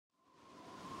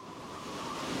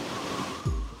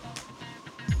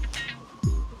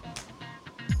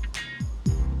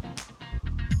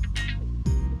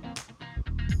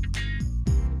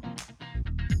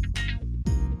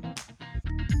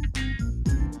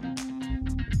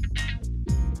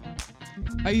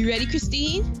Are you ready,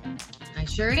 Christine? I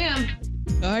sure am.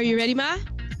 Are you ready, Ma?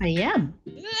 I am.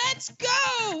 Let's go.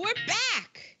 We're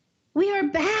back. We are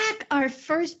back. Our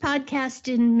first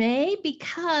podcast in May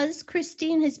because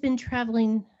Christine has been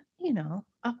traveling,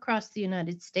 across the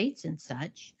United States and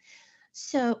such.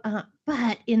 So,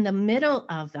 but in the middle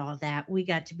of all that, we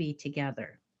got to be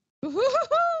together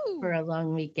for a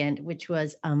long weekend, which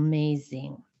was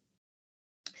amazing.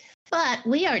 But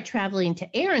we are traveling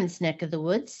to Erin's neck of the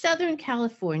woods, Southern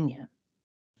California.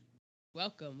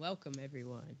 Welcome,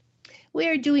 everyone. We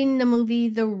are doing the movie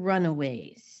The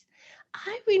Runaways.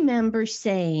 I remember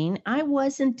saying I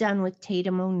wasn't done with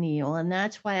Tatum O'Neal, and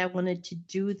that's why I wanted to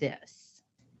do this.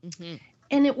 Mm-hmm.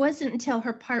 And it wasn't until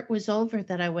her part was over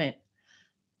that I went,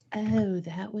 oh,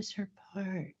 that was her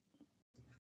part.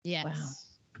 Yes.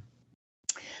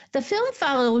 Wow. The film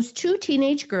follows two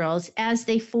teenage girls as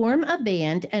they form a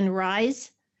band and rise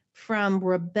from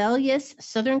rebellious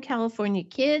Southern California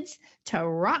kids to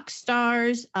rock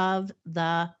stars of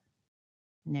the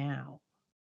now.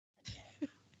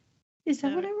 Is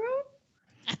that what I wrote?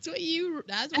 That's what you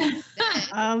said.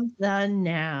 Of the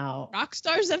now. Rock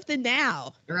stars of the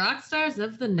now. Rock stars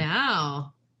of the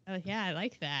now. Oh, yeah, I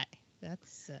like that.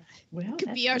 That's Well, could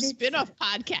that's be our what it spin-off said.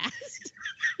 podcast.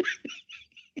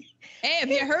 Hey, have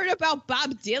you heard about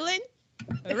Bob Dylan?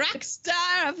 Rock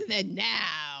star of the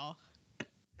now.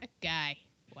 That guy.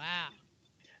 Wow.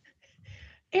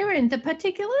 Erin, the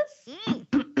particulars?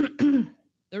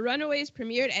 The Runaways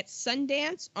premiered at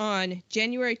Sundance on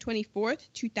January 24th,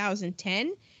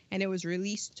 2010, and it was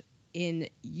released in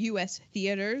U.S.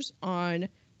 theaters on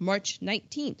March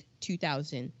 19th,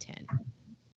 2010.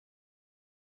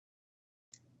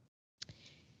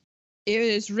 It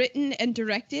is written and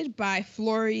directed by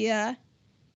Floria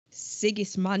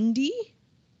Sigismondi.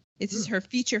 This is her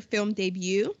feature film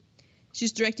debut.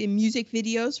 She's directed music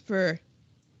videos for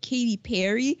Katy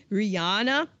Perry,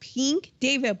 Rihanna, Pink,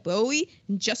 David Bowie,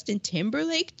 and Justin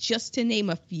Timberlake, just to name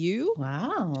a few.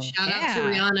 Wow. Shout out to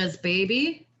Rihanna's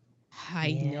baby.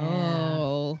 I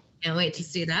know. Can't wait to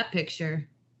see that picture.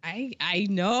 I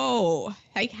know.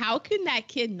 Like, how can that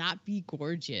kid not be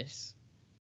gorgeous?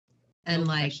 And No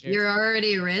like, pressure. you're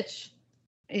already rich.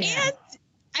 Yeah.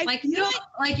 And Like, you don't,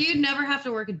 like, you'd never have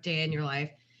to work a day in your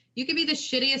life. You could be the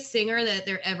shittiest singer that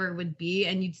there ever would be,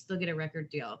 and you'd still get a record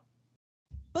deal.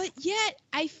 But yet,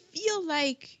 I feel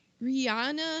like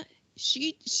Rihanna,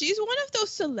 she's one of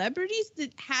those celebrities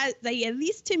that has, like, at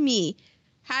least to me,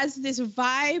 has this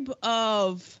vibe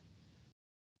of,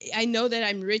 I know that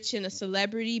I'm rich and a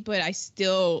celebrity, but I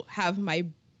still have my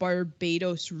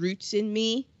Barbados roots in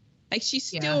me. Like, she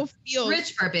still feels...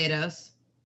 Rich Barbados.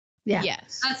 Yeah.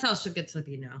 Yes. That's how she gets to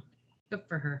be now. Good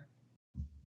for her.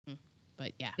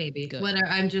 But yeah. Baby. Good. Whether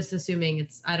I'm just assuming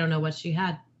I don't know what she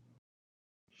had.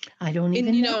 I don't even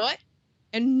And you know. know what?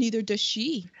 And neither does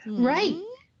she. Right. Mhm.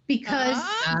 Because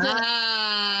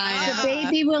the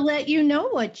baby will let you know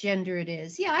what gender it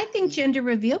is. Yeah, I think gender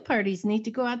reveal parties need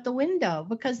to go out the window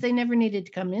because they never needed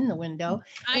to come in the window.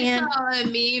 I saw a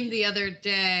meme the other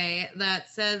day that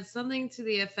said something to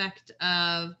the effect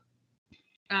of,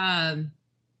 I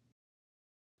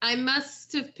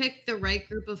must have picked the right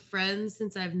group of friends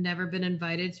since I've never been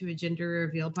invited to a gender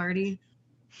reveal party.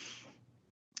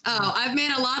 Oh, I've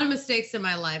made a lot of mistakes in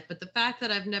my life, but the fact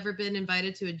that I've never been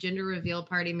invited to a gender reveal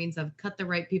party means I've cut the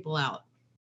right people out.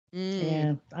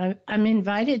 Mm. Yeah, I'm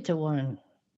invited to one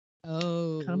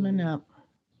Oh. coming up.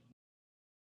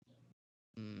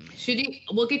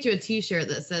 We'll get you a t-shirt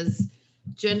that says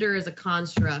gender is a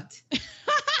construct.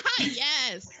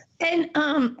 Yes. And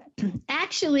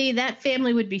actually, that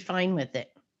family would be fine with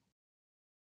it.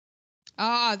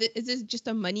 Is this just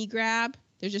a money grab?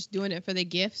 They're just doing it for the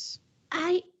gifts?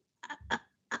 I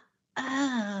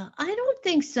don't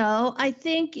think so. I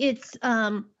think it's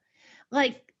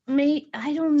like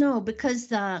I don't know because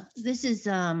this is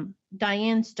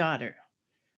Diane's daughter.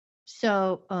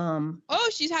 So Oh,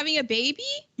 she's having a baby?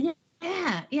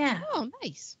 yeah. Oh,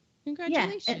 nice.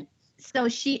 Congratulations. Yeah. So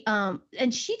she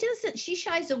and she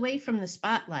shies away from the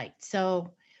spotlight.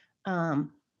 So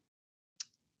I'm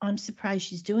surprised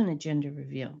she's doing a gender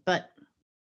reveal. But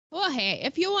Well, hey,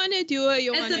 if you want to do it,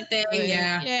 you want That's to the do thing, it.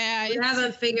 yeah. Yeah. We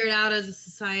haven't figured out as a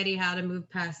society how to move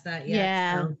past that yet.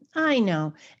 yeah, so. I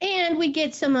know. And we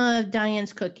get some of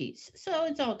Diane's cookies. So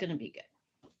it's all gonna be good.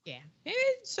 Yeah. Maybe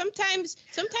sometimes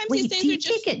Wait, these things are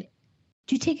just... do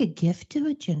you take a gift to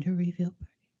a gender reveal party?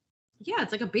 Yeah,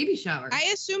 it's like a baby shower. I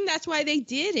assume that's why they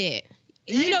did it.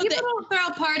 People don't throw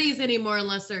parties anymore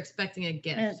unless they're expecting a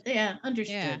gift. Yeah,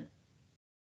 understood. Yeah.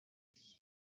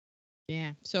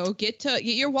 Yeah. So get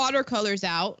your watercolors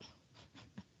out.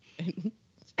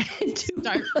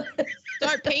 Start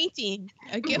Start painting.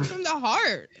 A gift from the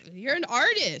heart. You're an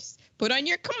artist. Put on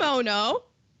your kimono.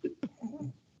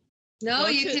 No,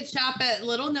 you could shop at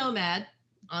Little Nomad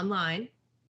online.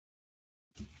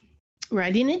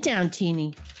 Writing it down,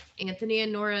 Teeny. Anthony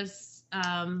and Nora's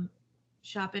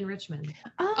shop in Richmond.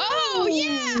 Oh,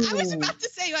 yeah. I was about to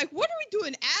say, like, what are we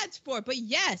doing ads for? But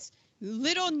yes,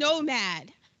 Little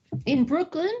Nomad. In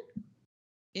Brooklyn?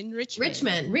 In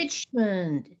Richmond.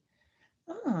 Richmond.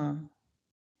 Oh,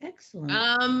 excellent.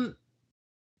 I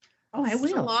will.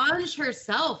 Solange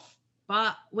herself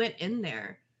went in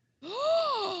there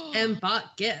and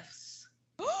bought gifts.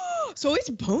 So it's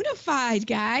bona fide,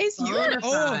 guys. Bona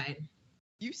fide.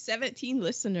 You 17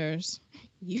 listeners.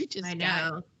 You just I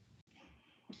know.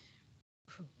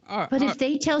 But if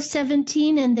they tell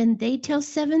 17 and then they tell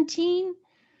 17?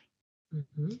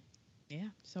 Mm-hmm. Yeah,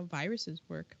 so viruses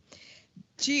work.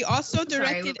 She also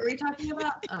directed. Sorry, what were we talking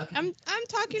about? Oh, okay. I'm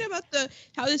talking about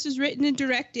how this is written and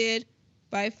directed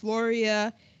by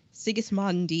Floria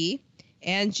Sigismondi,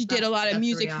 and she did a lot of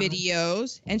music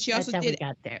videos, and she also did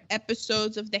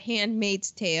episodes of The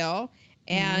Handmaid's Tale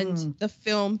and the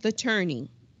film The Turning.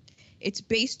 It's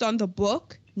based on the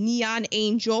book Neon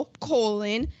Angel: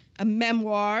 A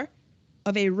Memoir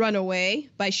of a Runaway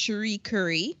by Cherie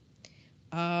Currie.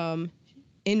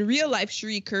 In real life,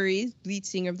 Cherie Currie, lead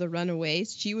singer of the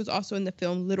Runaways, she was also in the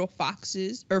film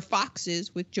Foxes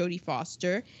with Jodie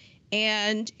Foster.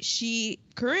 And she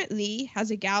currently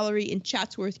has a gallery in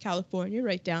Chatsworth, California,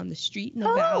 right down the street in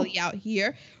the valley out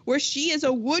here, where she is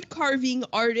a wood carving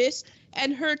artist,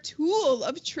 and her tool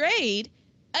of trade,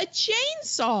 a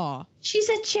chainsaw. She's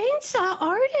a chainsaw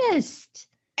artist.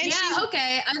 And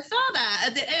okay. I saw that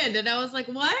at the end, and I was like,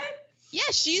 what?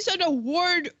 Yeah, she's a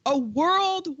worldwide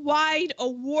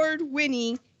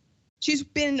award-winning. She's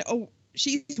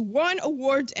won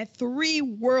awards at 3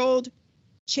 world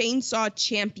chainsaw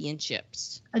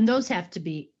championships. And those have to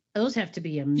be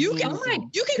amazing. You can go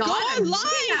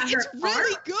online. It's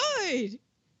really good.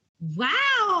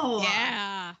 Wow.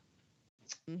 Yeah.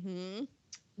 Mm-hmm.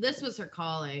 This was her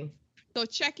calling. So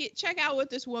check out what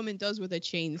this woman does with a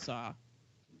chainsaw.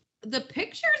 The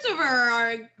pictures of her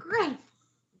are incredible.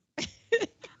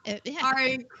 Are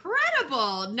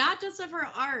incredible. Not just of her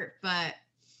art, but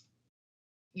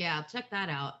yeah, check that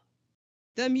out.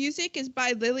 The music is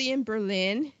by Lillian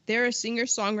Berlin. They're a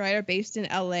singer-songwriter based in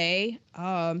LA.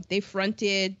 They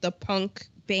fronted the punk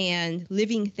band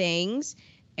Living Things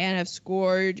and have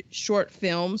scored short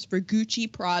films for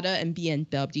Gucci, Prada, and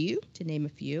BMW, to name a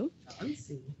few.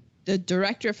 Fancy. The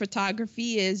director of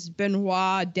photography is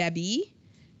Benoit Debie,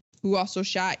 who also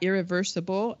shot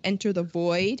Irreversible, Enter the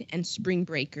Void, and Spring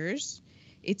Breakers.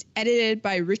 It's edited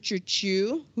by Richard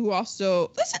Chu, who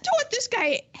also... Listen to what this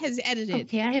guy has edited.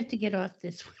 Okay, I have to get off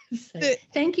this website.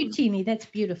 Thank you, Teeny. That's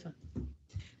beautiful.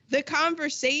 The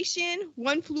Conversation,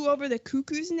 One Flew Over the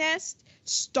Cuckoo's Nest,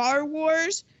 Star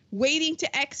Wars, Waiting to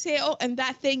Exhale, and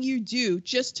That Thing You Do,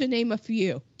 just to name a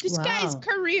few. This guy's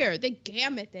career, the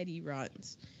gamut that he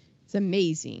runs. It's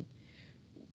amazing.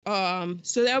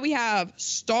 So now we have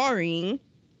starring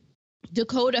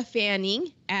Dakota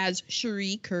Fanning as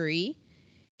Cherie Currie.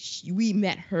 We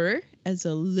met her as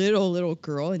a little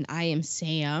girl in I Am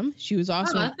Sam. She was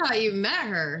also... I thought you met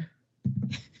her.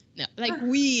 No, like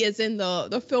we as in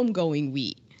the film going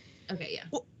we. Okay,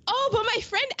 yeah. Oh, but my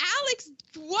friend Alex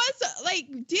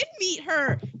did meet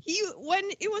her. When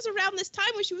it was around this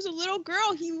time when she was a little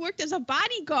girl, he worked as a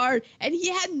bodyguard and he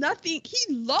had nothing.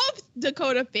 He loved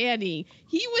Dakota Fanning.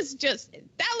 He was just,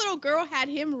 that little girl had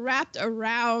him wrapped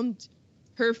around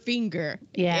her finger.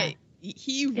 Yeah.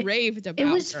 He raved about it.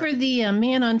 It was her. for the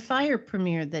Man on Fire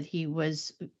premiere that he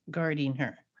was guarding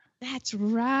her. That's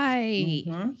right.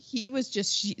 Mm-hmm.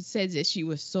 She says that she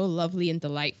was so lovely and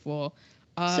delightful.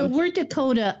 So we're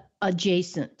Dakota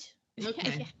adjacent.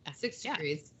 Okay. Yeah. 6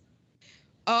 degrees.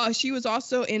 She was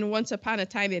also in Once Upon a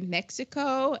Time in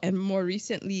Mexico and more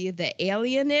recently The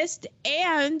Alienist.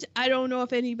 And I don't know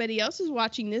if anybody else is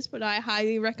watching this, but I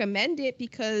highly recommend it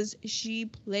because she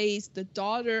plays the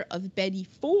daughter of Betty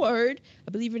Ford.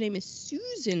 I believe her name is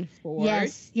Susan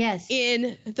Ford. Yes.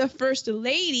 In The First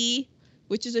Lady,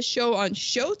 which is a show on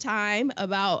Showtime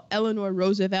about Eleanor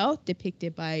Roosevelt,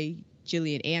 depicted by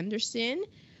Gillian Anderson.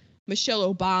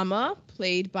 Michelle Obama,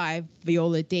 played by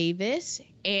Viola Davis,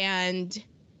 and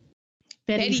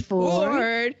Betty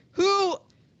Ford, who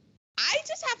I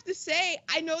just have to say,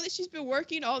 I know that she's been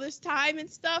working all this time and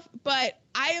stuff, but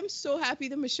I am so happy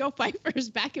that Michelle Pfeiffer is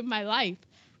back in my life.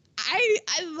 I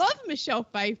love Michelle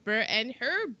Pfeiffer and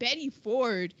her Betty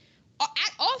Ford,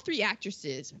 all 3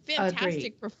 actresses,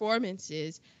 fantastic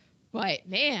performances, but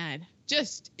man,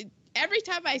 just every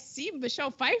time I see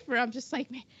Michelle Pfeiffer, I'm just like,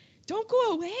 man, don't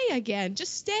go away again.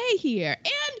 Just stay here.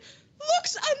 And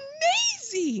looks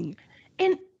amazing.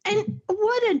 And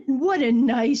what a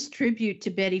nice tribute to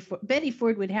Betty Ford. Betty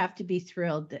Ford would have to be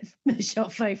thrilled that Michelle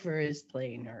Pfeiffer is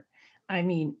playing her. I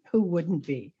mean, who wouldn't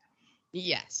be?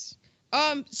 Yes.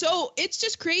 So it's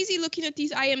just crazy looking at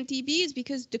these IMDb's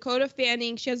because Dakota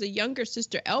Fanning, she has a younger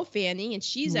sister, Elle Fanning, and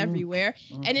she's everywhere.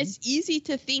 And it's easy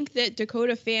to think that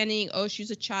Dakota Fanning, she's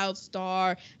a child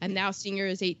star and now singer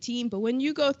is 18. But when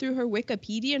you go through her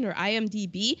Wikipedia and her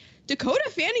IMDb, Dakota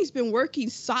Fanning's been working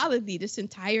solidly this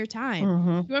entire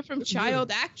time. She went from child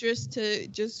actress to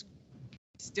just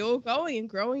still going and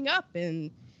growing up.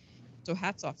 And so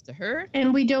hats off to her.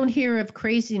 And we don't hear of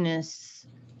craziness.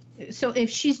 So if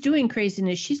she's doing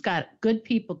craziness, she's got good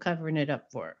people covering it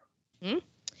up for her.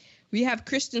 We have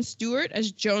Kristen Stewart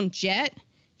as Joan Jett.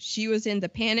 She was in The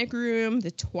Panic Room,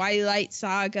 The Twilight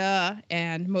Saga,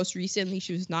 and most recently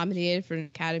she was nominated for an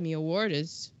Academy Award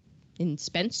as in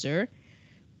Spencer.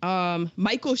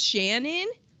 Michael Shannon,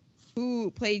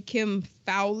 who played Kim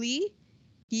Fowley,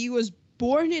 he was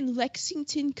born in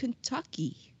Lexington,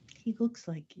 Kentucky. He looks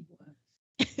like he was.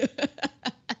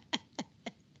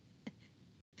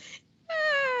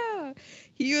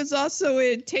 He was also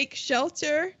in Take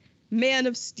Shelter, Man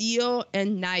of Steel,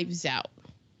 and Knives Out.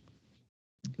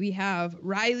 We have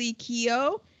Riley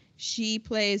Keough. She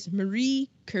plays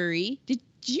Marie Curry. Did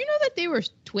you know that they were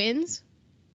twins?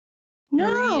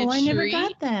 No, I never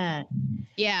got that.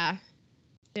 Yeah,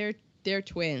 they're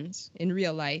twins in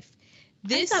real life.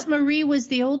 I thought Marie was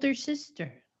the older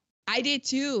sister. I did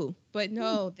too, but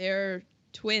no, they're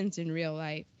twins in real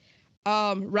life.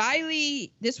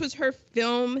 Riley, this was her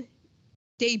film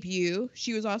debut.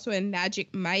 She was also in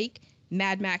Magic Mike,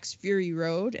 Mad Max Fury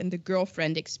Road, and The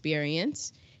Girlfriend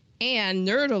Experience. And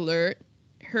nerd alert,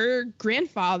 her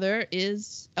grandfather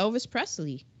is Elvis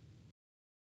Presley.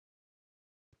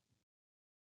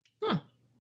 Huh.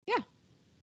 Yeah.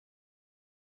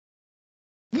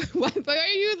 Why are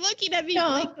you looking at me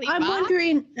blankly, I'm Bob?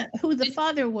 wondering who the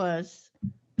father was.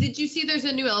 Did you see there's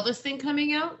a new Elvis thing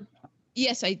coming out?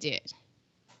 Yes, I did.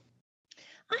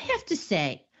 I have to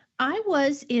say, I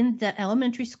was in the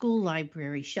elementary school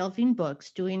library shelving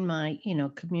books, doing my,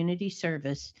 community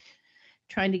service,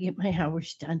 trying to get my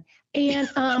hours done. And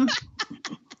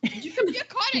Did you commit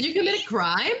a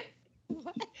crime?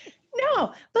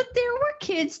 no, but there were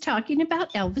kids talking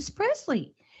about Elvis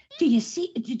Presley. Did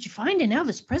you find an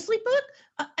Elvis Presley book?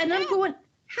 And I'm going,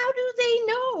 how do they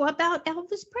know about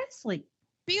Elvis Presley?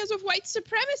 Because of white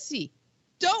supremacy.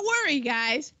 Don't worry,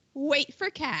 guys. Wait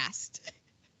for cast.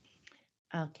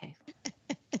 Okay.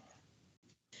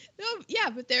 No, yeah,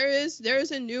 but there is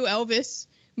a new Elvis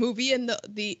movie, and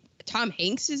the Tom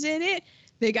Hanks is in it.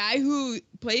 The guy who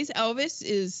plays Elvis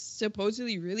is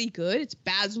supposedly really good. It's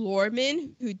Baz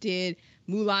Luhrmann, who did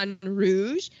Moulin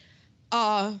Rouge.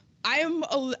 I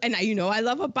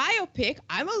love a biopic.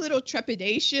 I'm a little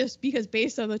trepidatious because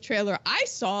based on the trailer I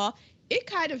saw, it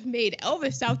kind of made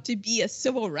Elvis out to be a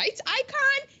civil rights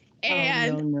icon.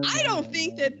 And I don't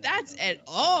think that that's at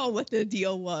all what the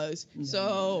deal was.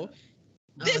 So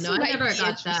this I might never be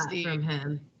got that interesting. from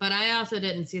him. But I also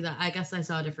didn't see that. I guess I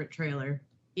saw a different trailer.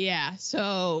 Yeah,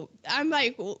 so I'm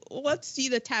like, let's see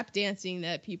the tap dancing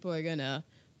that people are going to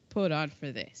put on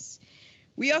for this.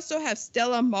 We also have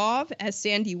Stella Mauve as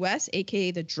Sandy West,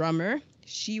 a.k.a. the drummer.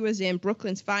 She was in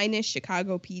Brooklyn's Finest,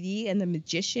 Chicago PD, and The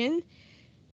Magician.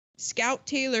 Scout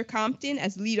Taylor Compton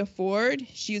as Lita Ford.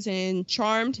 She was in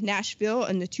Charmed, Nashville,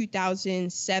 and the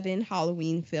 2007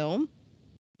 Halloween film.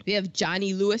 We have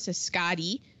Johnny Lewis as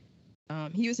Scotty.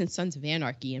 He was in Sons of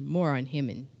Anarchy, and more on him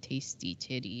in Tasty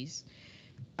Titties.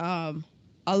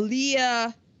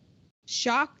 Aaliyah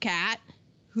Shawkat,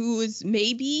 who is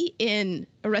maybe in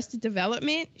Arrested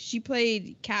Development. She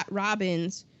played Kat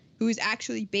Robbins, who is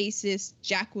actually bassist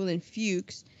Jacqueline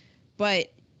Fuchs,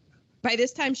 but by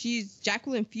this time,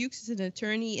 Jacqueline Fuchs is an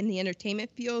attorney in the entertainment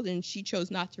field, and she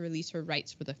chose not to release her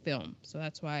rights for the film. So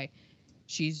that's why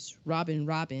she's Robin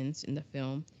Robbins in the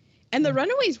film. And the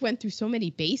Runaways went through so many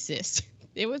bassists.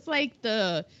 It was like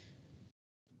there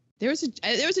was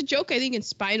a joke, I think, in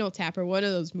Spinal Tap or one of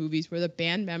those movies where the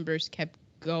band members kept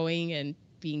going and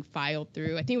being filed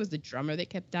through. I think it was the drummer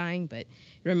that kept dying, but it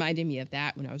reminded me of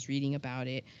that when I was reading about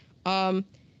it.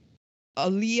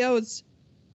 Aaliyah was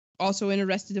also in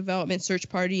Arrested Development, Search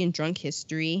Party, and Drunk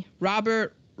History.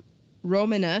 Robert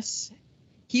Romanus,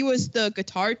 he was the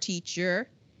guitar teacher.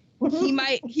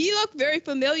 He looked very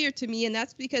familiar to me, and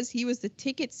that's because he was the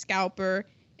ticket scalper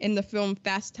in the film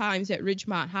Fast Times at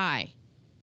Ridgemont High.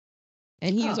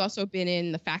 And he's also been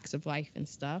in The Facts of Life and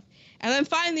stuff. And then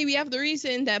finally, we have the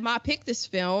reason that Ma picked this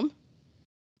film,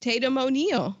 Tatum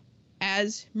O'Neal.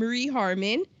 as Marie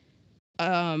Harmon.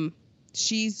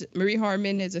 Marie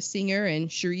Harmon is a singer and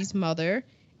Cherie's mother.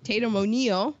 Tatum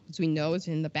O'Neal, as we know, is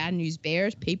in the Bad News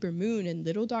Bears, Paper Moon, and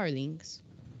Little Darlings.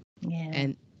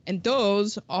 Yeah. And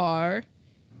those are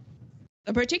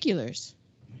the particulars.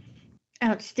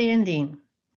 Outstanding.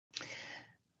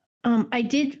 I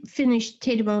did finish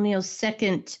Tatum O'Neal's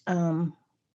second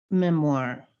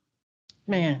memoir.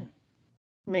 Man,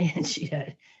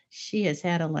 she has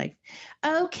had a life.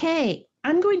 Okay,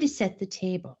 I'm going to set the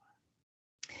table.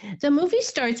 The movie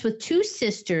starts with two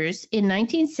sisters in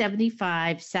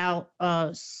 1975 South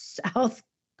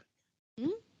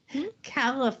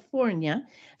California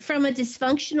from a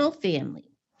dysfunctional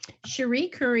family. Cherie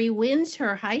Curry wins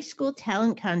her high school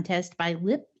talent contest by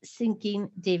lip syncing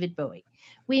David Bowie.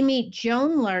 We meet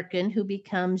Joan Larkin, who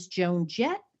becomes Joan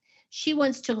Jett. She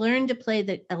wants to learn to play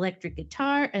the electric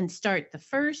guitar and start the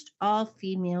first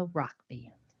all-female rock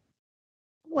band.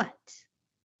 What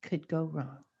could go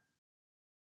wrong?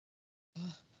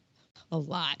 A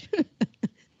lot.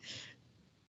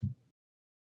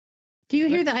 Do you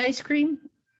hear the ice cream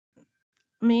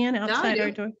man outside No,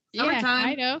 our door? Yeah, Summertime.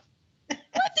 I know.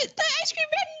 What? The ice cream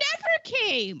man never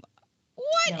came.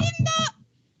 What No.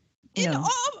 in No.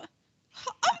 all?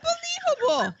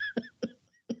 Unbelievable.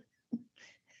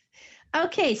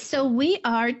 Okay, so we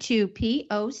are to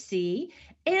POC,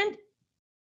 and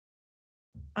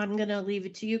I'm going to leave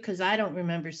it to you because I don't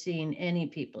remember seeing any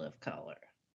people of color.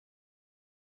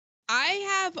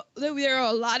 There are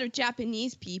a lot of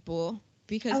Japanese people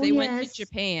because Oh, they went yes. to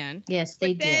Japan. Yes,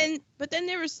 they did. But then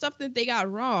there was stuff that they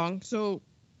got wrong. So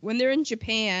when they're in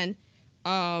Japan,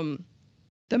 the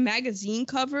magazine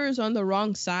cover is on the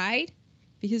wrong side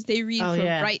because they read from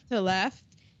right to left,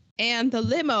 and the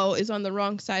limo is on the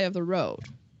wrong side of the road.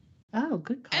 Oh,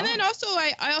 good call. And then also,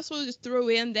 I also just throw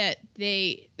in that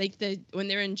they when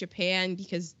they're in Japan,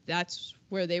 because that's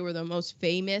where they were the most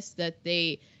famous, that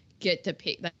they get to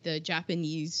pick like the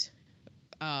Japanese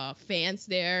fans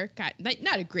there. Got like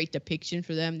not a great depiction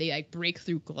for them. They like break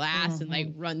through glass and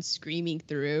like run screaming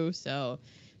through. So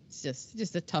it's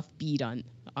just a tough beat on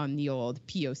the old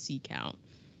POC count.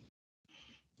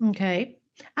 Okay.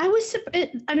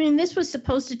 This was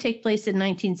supposed to take place in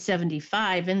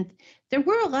 1975, and there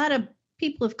were a lot of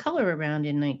people of color around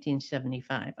in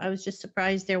 1975. I was just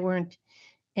surprised there weren't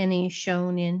any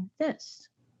shown in this.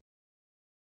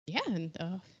 Yeah, and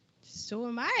so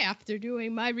am I after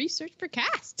doing my research for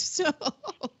cast. So,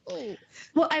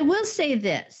 well, I will say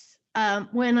this.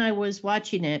 When I was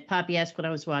watching it, Poppy asked what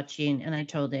I was watching, and I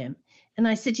told him. And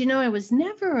I said, I was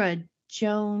never a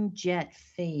Joan Jett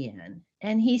fan.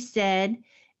 And he said,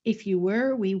 if you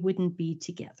were, we wouldn't be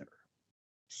together.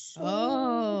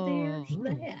 So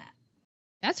there's that.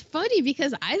 That's funny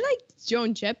because I liked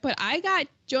Joan Jett, but I got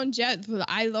Joan Jett for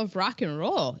I Love Rock and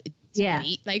Roll. It's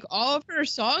great. Like all of her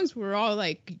songs were all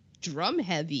like drum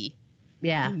heavy.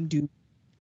 Yeah. And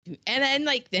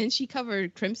then she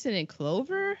covered Crimson and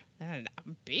Clover. I'm a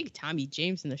big Tommy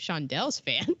James and the Shondells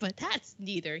fan, but that's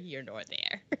neither here nor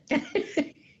there.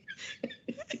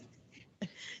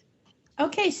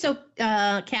 Okay, so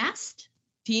cast?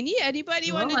 Teeny,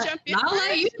 anybody want to jump in? I'll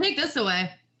let you take this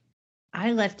away.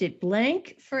 I left it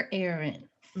blank for Aaron.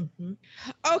 Mm-hmm.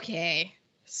 Okay,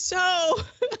 so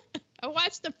I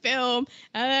watched the film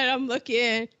and then I'm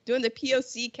doing the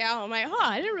POC count. I'm like,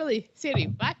 I didn't really see any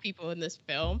black people in this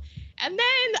film. And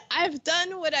then I've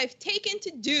done what I've taken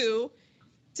to do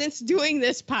since doing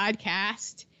this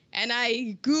podcast. And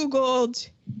I Googled,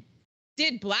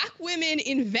 did black women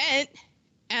invent?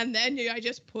 And then I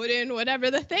just put in whatever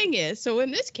the thing is. So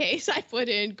in this case, I put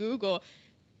in Google,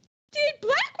 did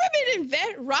black women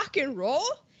invent rock and roll?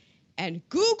 And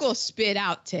Google spit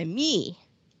out to me,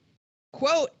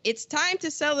 quote, it's time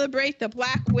to celebrate the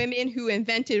black women who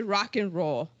invented rock and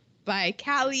roll by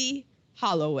Callie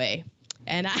Holloway.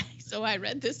 And I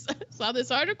read this, saw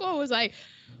this article and was like,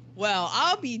 well,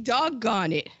 I'll be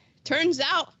doggone it. Turns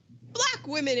out black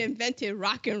women invented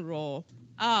rock and roll.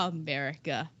 Oh,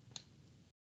 America.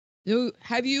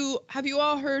 Have you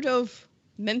all heard of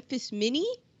Memphis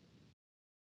Minnie?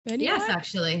 Anyone? Yes,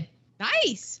 actually.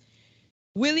 Nice.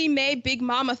 Willie Mae Big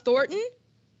Mama Thornton?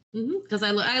 Because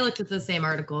I looked at the same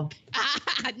article.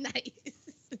 Nice.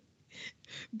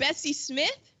 Bessie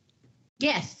Smith?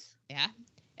 Yes. Yeah.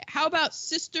 How about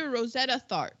Sister Rosetta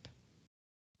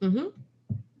Tharpe?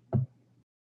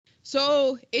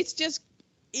 So it's just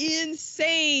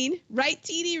insane. Right,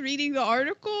 Teeny, reading the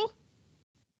article?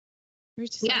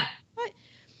 Yeah. Like, what?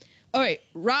 All right.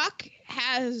 Rock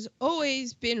has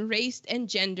always been raced and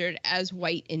gendered as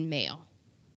white and male.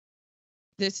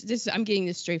 this I'm getting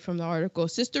this straight from the article.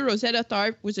 Sister Rosetta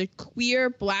Tharpe was a queer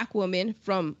black woman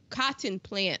from Cotton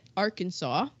Plant,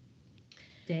 Arkansas.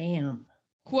 Damn.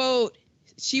 Quote,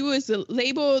 she was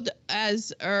labeled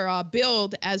as, or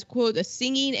billed as, quote, a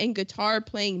singing and guitar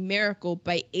playing miracle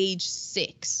by age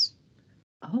 6.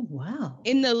 Oh, wow.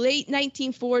 In the late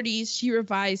 1940s, she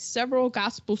revised several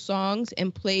gospel songs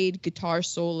and played guitar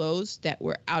solos that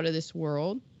were out of this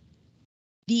world.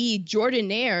 The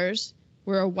Jordanaires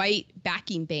were a white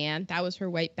backing band. That was her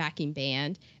white backing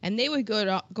band. And they would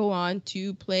go on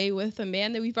to play with a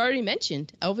man that we've already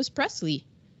mentioned, Elvis Presley.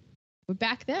 Would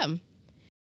back them.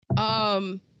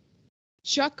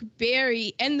 Chuck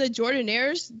Berry and the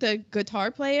Jordanaires, the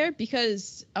guitar player,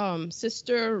 because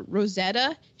Sister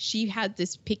Rosetta, she had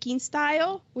this picking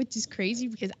style, which is crazy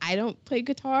because I don't play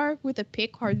guitar with a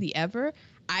pick hardly ever.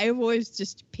 I've always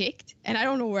just picked, and I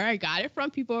don't know where I got it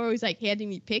from. People are always like handing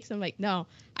me picks. I'm like, no,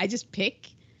 I just pick,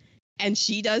 and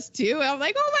she does too. And I'm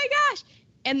like, oh my gosh.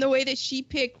 And the way that she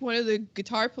picked one of the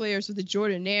guitar players of the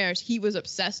Jordanaires, he was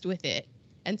obsessed with it.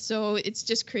 And so it's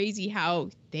just crazy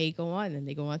how they go on and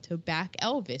they go on to back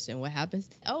Elvis. And what happens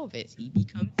to Elvis? He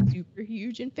becomes super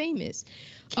huge and famous.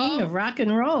 King of rock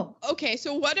and roll. Okay,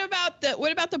 so what about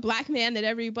the black man that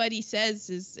everybody says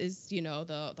is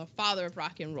the father of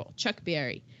rock and roll, Chuck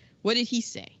Berry? What did he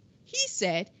say? He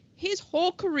said his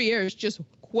whole career is just,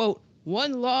 quote,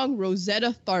 one long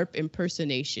Rosetta Tharpe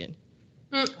impersonation.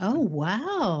 Oh,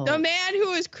 wow. The man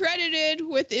who is credited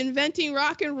with inventing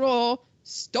rock and roll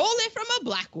stole it from a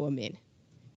black woman.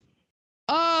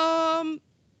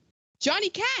 Johnny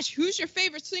Cash, who's your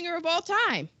favorite singer of all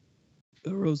time?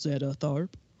 Rosetta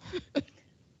Tharpe.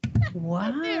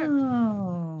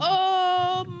 Wow.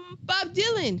 Bob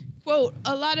Dylan, quote,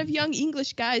 a lot of young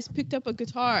English guys picked up a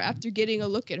guitar after getting a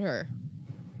look at her.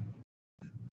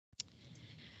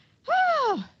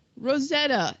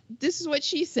 Rosetta, this is what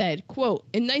she said, quote,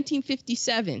 in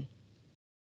 1957.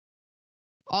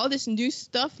 All this new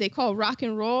stuff they call rock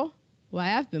and roll, well,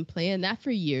 I've been playing that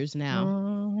for years now.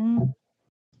 Mm-hmm.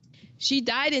 She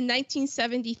died in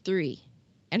 1973,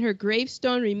 and her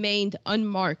gravestone remained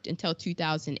unmarked until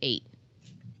 2008.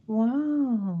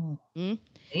 Wow.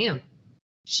 Damn.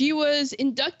 She was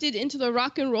inducted into the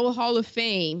Rock and Roll Hall of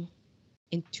Fame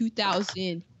in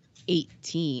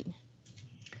 2018.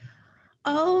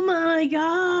 Oh my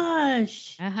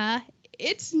gosh.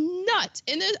 It's nuts.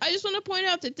 And then I just want to point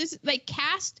out that this, like,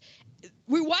 cast,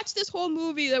 we watched this whole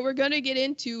movie that we're going to get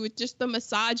into with just the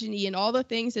misogyny and all the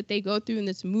things that they go through in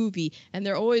this movie. And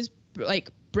they're always, like,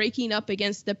 breaking up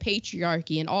against the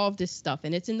patriarchy and all of this stuff.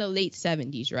 And it's in the late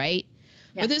 70s, right?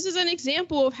 Yeah. But this is an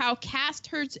example of how caste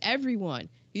hurts everyone.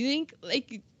 You think,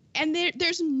 like, and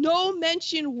there's no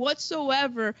mention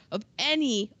whatsoever of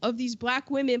any of these black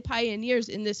women pioneers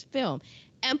in this film.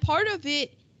 And part of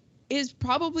it is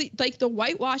probably like the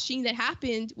whitewashing that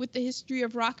happened with the history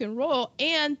of rock and roll,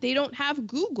 and they don't have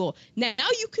Google. Now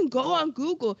you can go on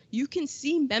Google, you can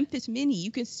see Memphis Minnie,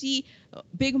 you can see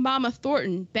Big Mama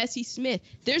Thornton, Bessie Smith.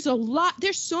 There's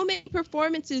so many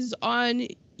performances on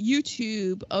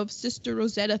YouTube of Sister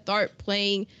Rosetta Tharpe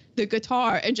playing the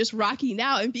guitar and just rocking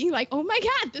out and being like, oh my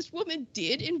God, this woman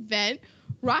did invent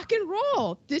rock and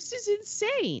roll. This is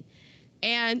insane.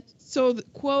 And so the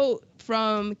quote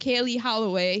from Kaylee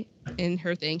Holloway in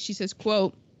her thing, she says,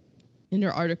 quote, in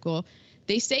her article,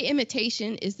 they say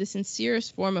imitation is the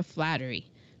sincerest form of flattery,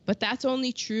 but that's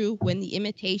only true when the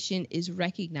imitation is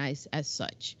recognized as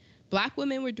such. Black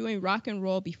women were doing rock and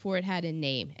roll before it had a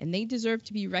name, and they deserve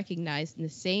to be recognized in the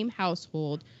same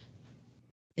household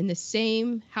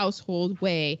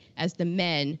way as the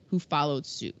men who followed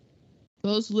suit.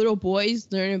 Those little boys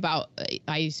learn about,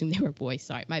 I assume they were boys,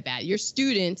 sorry, my bad. Your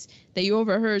students that you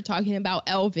overheard talking about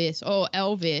Elvis. Oh,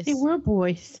 Elvis. They were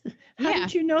boys. How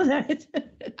did you know that?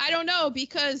 I don't know,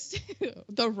 because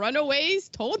the Runaways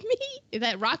told me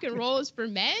that rock and roll is for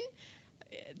men.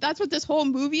 That's what this whole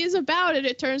movie is about, and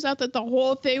it turns out that the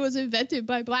whole thing was invented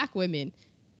by black women.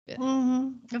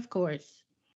 Mm-hmm. Of course.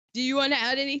 Do you want to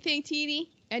add anything,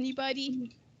 Teeny?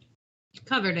 Anybody?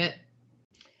 Covered it.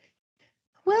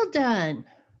 Well done.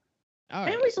 All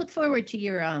right. I always look forward to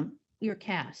your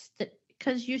cast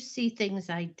because you see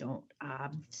things I don't. Yeah,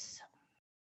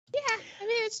 I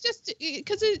mean, it's just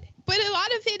because but a lot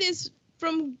of it is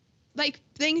from like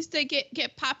things that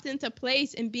get popped into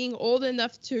place and being old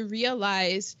enough to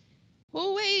realize,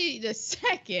 well, wait a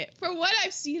second. From what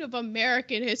I've seen of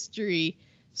American history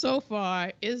so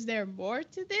far, is there more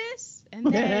to this? And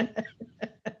then,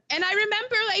 and I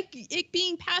remember like it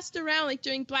being passed around like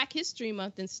during Black History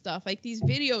Month and stuff, like these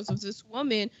videos of this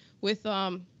woman with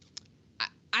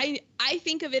I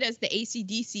think of it as the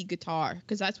AC/DC guitar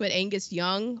because that's what Angus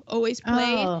Young always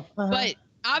played. But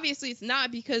obviously it's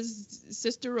not because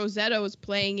Sister Rosetta was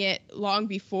playing it long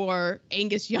before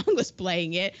Angus Young was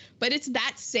playing it. But it's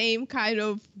that same kind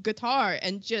of guitar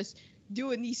and just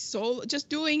doing these solo, just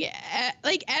doing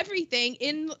like everything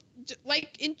in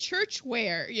church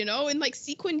wear, you know, in like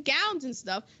sequin gowns and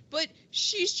stuff. But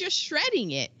she's just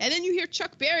shredding it. And then you hear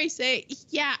Chuck Berry say,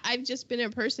 "Yeah, I've just been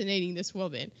impersonating this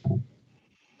woman."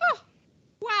 Oh,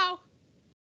 wow.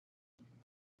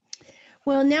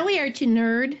 Well, now we are to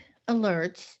nerd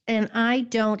alerts, and I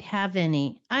don't have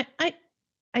any. I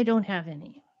don't have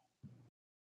any.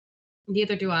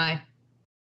 Neither do I.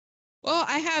 Well,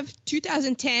 I have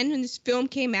 2010 when this film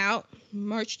came out,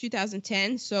 March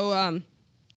 2010. So,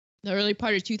 the early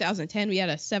part of 2010, we had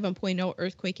a 7.0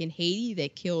 earthquake in Haiti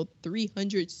that killed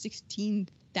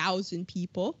 316,000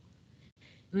 people.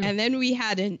 And then we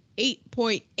had an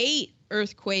 8.8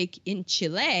 earthquake in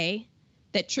Chile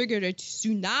that triggered a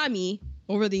tsunami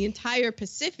over the entire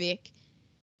Pacific,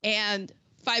 and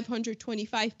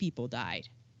 525 people died.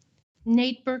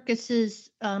 Nate Berkus's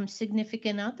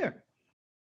significant other.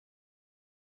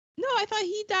 No, I thought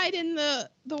he died in the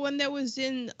one that was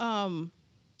in over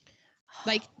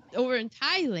in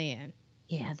Thailand.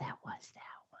 Yeah, that was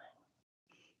that one.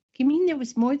 You mean there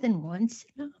was more than one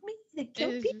tsunami that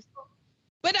killed people?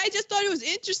 But I just thought it was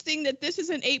interesting that this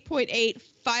is an 8.8,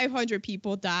 500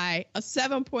 people die. A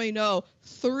 7.0,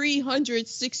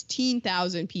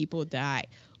 316,000 people die.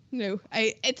 You know,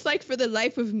 it's like for the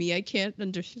life of me, I can't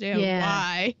understand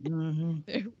why.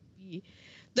 Mm-hmm.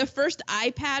 The first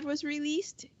iPad was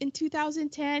released in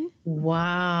 2010.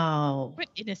 Wow. What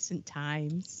innocent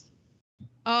times.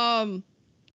 Then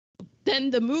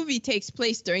the movie takes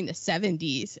place during the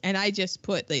 70s, and I just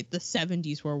put like the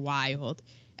 70s were wild.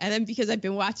 And then because I've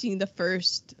been watching The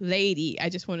First Lady, I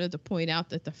just wanted to point out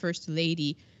that the First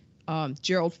Lady,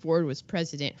 Gerald Ford, was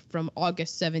president from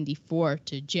August 74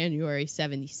 to January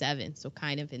 77. So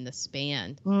kind of in the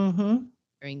span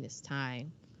during this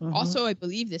time. Mm-hmm. Also, I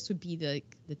believe this would be the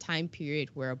time period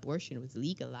where abortion was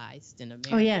legalized in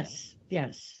America. Oh, yes.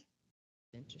 Yes.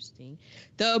 Interesting.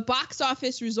 The box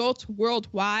office results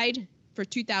worldwide for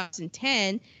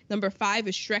 2010, number 5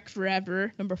 is Shrek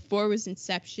Forever. Number 4 was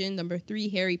Inception. Number 3,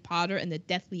 Harry Potter and the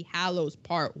Deathly Hallows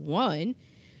Part 1.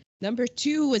 Number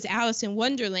 2 was Alice in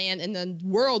Wonderland. And the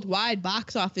worldwide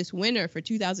box office winner for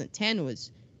 2010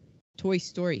 was Toy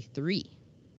Story 3.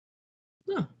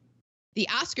 Huh. The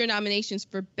Oscar nominations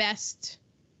for Best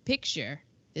Picture,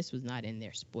 this was not in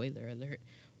there, spoiler alert,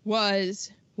 was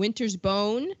Winter's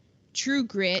Bone, True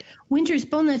Grit. Winter's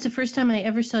Bone, that's the first time I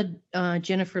ever saw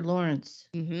Jennifer Lawrence.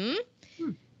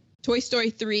 Toy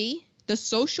Story 3, The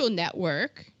Social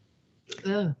Network.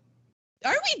 Are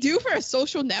we due for a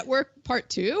Social Network Part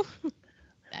 2?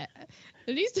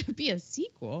 There needs to be a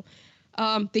sequel.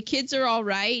 The Kids Are All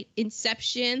Right,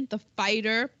 Inception, The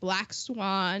Fighter, Black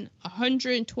Swan,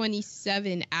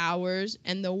 127 Hours,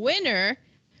 and the winner,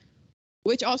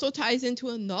 which also ties into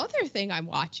another thing I'm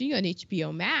watching on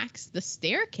HBO Max, The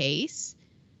Staircase,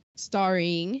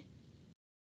 starring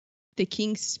the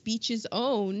King's Speech's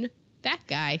own, that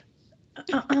guy.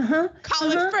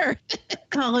 Colin Firth.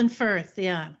 Colin Firth,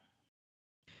 yeah.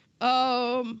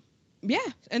 Yeah,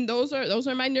 and those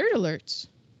are my nerd alerts.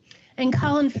 And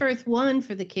Colin Firth won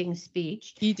for the King's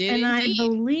Speech. He did, and indeed. I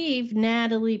believe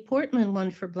Natalie Portman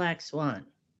won for Black Swan.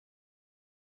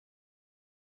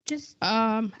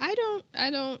 I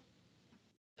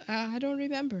don't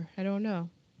remember. I don't know.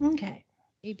 Okay.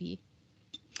 Maybe.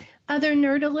 Other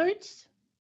nerd alerts?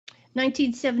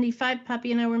 1975,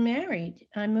 Poppy and I were married.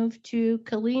 I moved to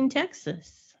Killeen,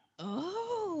 Texas.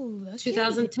 Oh, that's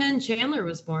 2010, Chandler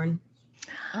was born.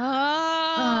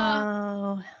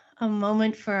 Oh, a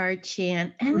moment for our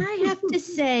Chan. And I have to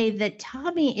say that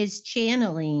Tommy is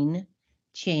channeling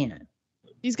Chan.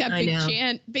 He's got big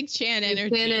Chan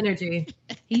energy. Chan energy.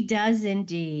 He does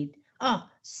indeed. Oh,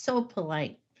 so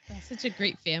polite. That's such a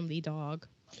great family dog.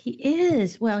 He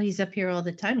is. Well, he's up here all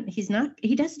the time. He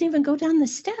doesn't even go down the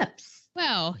steps.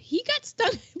 Well, he got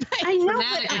stung by I know,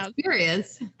 traumatic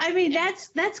experience. I mean,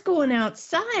 that's going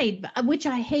outside, which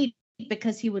I hate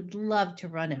because he would love to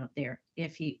run out there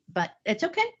but it's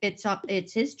okay.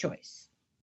 It's his choice.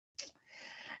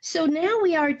 So now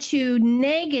we are to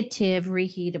negative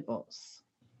reheatables.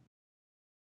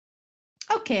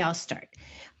 Okay, I'll start.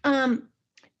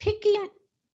 Picking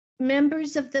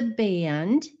members of the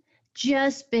band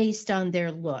just based on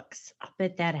their looks. I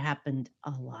bet that happened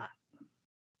a lot.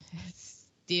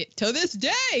 To this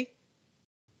day.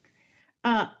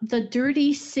 The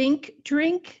dirty sink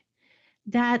drink,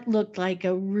 that looked like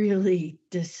a really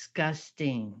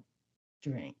disgusting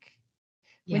drink.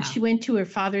 Yeah. When she went to her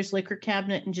father's liquor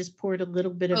cabinet and just poured a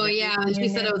little bit of Oh yeah, and everything she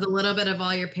in said there. it was a little bit of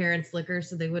all your parents' liquor,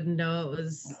 so they wouldn't know it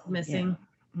was missing.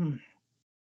 Yeah. Mm.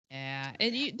 Yeah,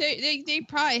 and they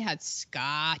probably had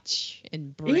scotch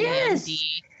and Yes.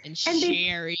 brandy and And they-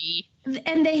 sherry.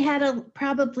 And they had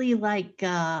probably like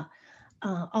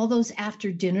all those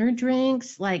after dinner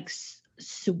drinks like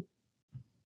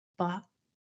What?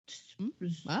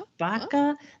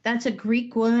 vodka. That's a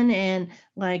Greek one, and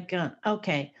like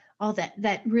okay, all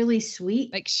that really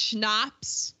sweet Like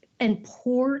schnapps, and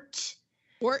port.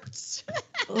 ports.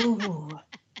 Oh,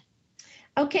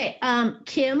 okay.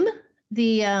 Kim,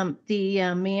 the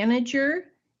manager,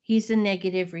 he's a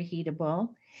negative reheatable,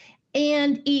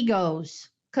 and egos,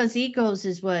 because egos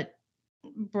is what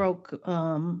broke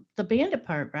the band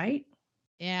apart, right?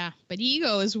 Yeah, but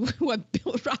ego is what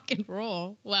built rock and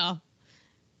roll. Well,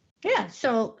 Yeah.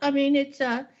 So I mean, it's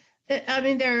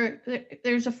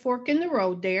there's a fork in the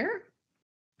road there.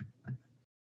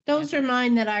 Those are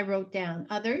mine that I wrote down.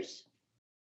 Others?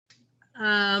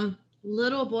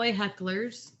 Little boy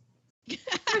hecklers.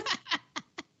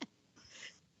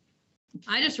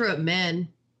 I just wrote men.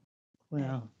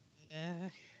 Well,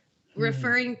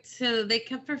 Referring to, they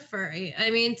kept referring, I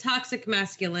mean, toxic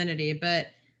masculinity, but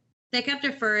they kept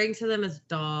referring to them as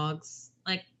dogs.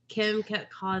 Like Kim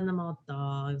kept calling them all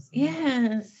dogs.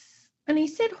 yes. And he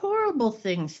said horrible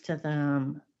things to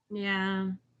them.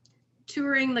 Yeah.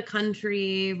 Touring the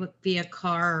country via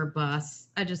car or bus.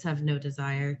 I just have no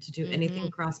desire to do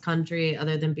anything cross country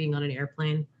other than being on an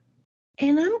airplane.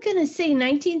 And I'm going to say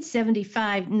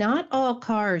 1975, not all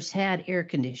cars had air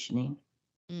conditioning.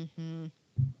 mm-hmm.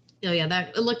 Oh yeah,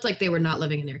 that it looked like they were not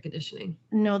living in air conditioning.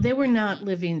 No, they were not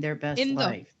living their best In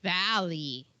life. the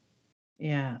valley,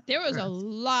 Yeah. there was a Correct.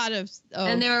 lot of.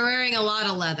 And they were wearing a lot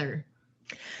of leather.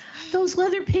 Those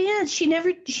leather pants, she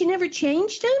never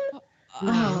changed them?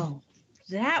 No. Oh,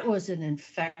 that was an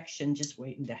infection just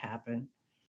waiting to happen.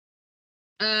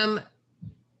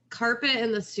 Carpet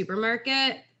in the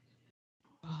supermarket,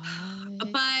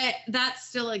 What? but that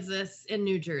still exists in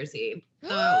New Jersey.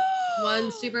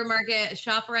 One supermarket,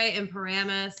 ShopRite in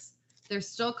Paramus, there's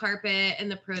still carpet in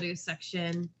the produce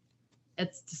section.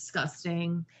 It's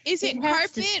disgusting. Is it It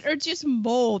has to carpet or just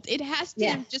mold? It has to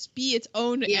Yeah. just be its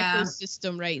own Yeah.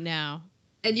 ecosystem right now.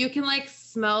 And you can like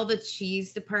smell the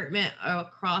cheese department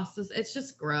across this. It's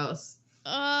just gross.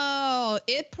 Oh,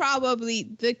 it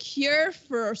probably the cure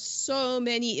for so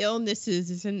many illnesses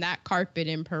is in that carpet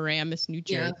in Paramus, New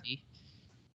Yeah. Jersey.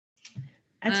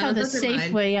 That's how the those are mine.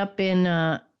 Safeway up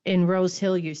in Rose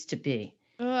Hill used to be.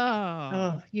 Oh.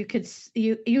 Oh, you could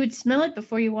you would smell it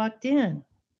before you walked in.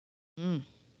 Mm.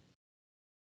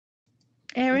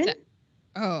 Aaron?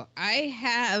 Oh, I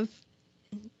have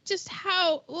just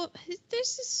how well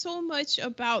there's just so much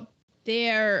about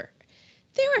they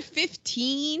were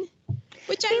 15,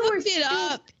 which I looked it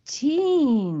up.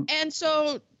 15. And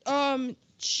so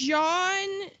John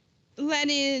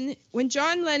Lennon, when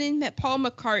John Lennon met Paul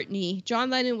McCartney, John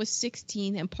Lennon was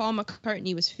 16 and Paul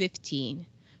McCartney was 15.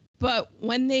 But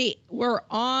when they were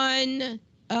on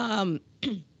the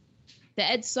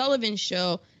Ed Sullivan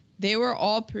Show, they were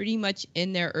all pretty much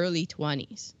in their early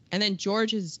 20s. And then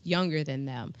George is younger than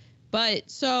them.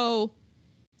 But so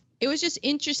it was just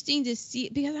interesting to see,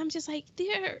 because I'm just like,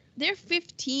 they're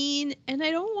 15, and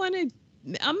I don't want to,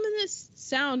 I'm going to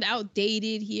sound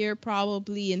outdated here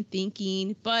probably in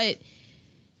thinking, but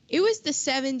it was the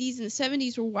 70s, and the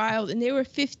 70s were wild, and they were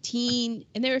 15,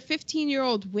 and they were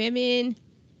 15-year-old women.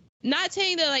 Not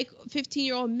saying they're like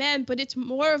 15-year-old men, but it's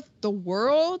more of the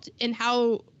world and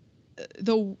how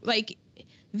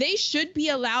they should be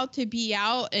allowed to be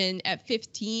out and at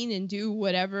 15 and do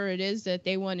whatever it is that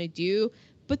they want to do,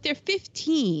 but they're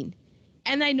 15.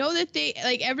 And I know that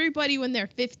everybody when they're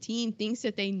 15 thinks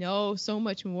that they know so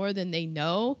much more than they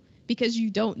know, because you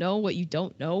don't know what you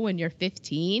don't know when you're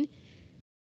 15.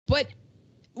 But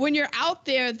when you're out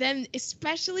there, then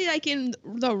especially like in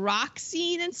the rock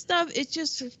scene and stuff, it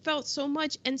just felt so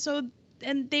much. And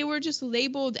they were just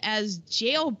labeled as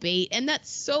jailbait, and that's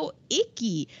so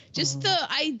icky. Just the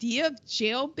idea of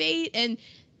jailbait, and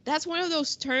that's one of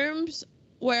those terms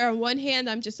where on one hand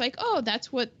I'm just like, oh,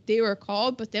 that's what they were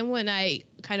called, but then when I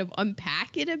kind of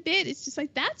unpack it a bit, it's just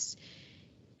like that's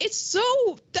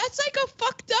like a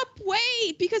fucked up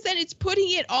way, because then it's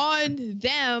putting it on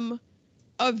them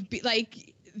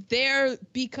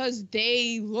because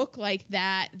they look like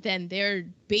that, then they're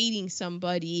baiting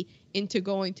somebody into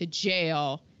going to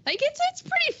jail. Like it's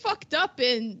pretty fucked up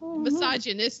and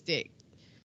misogynistic.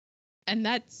 And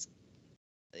that's,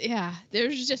 yeah,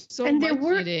 there's just so And much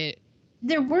in it.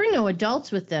 there were no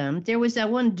adults with them. There was that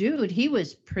one dude. He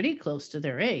was pretty close to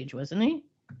their age, wasn't he?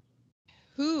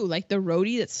 Who? Like the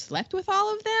roadie that slept with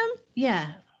all of them?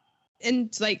 Yeah.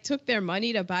 And like took their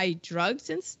money to buy drugs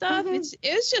and stuff. Mhm.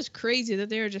 It's just crazy that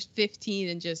they were just 15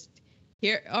 and just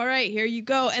here. All right, here you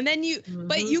go. And then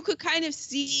but you could kind of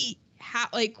see how,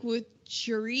 like with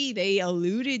Cherie, they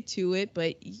alluded to it,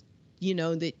 but you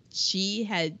know that she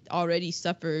had already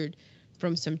suffered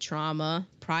from some trauma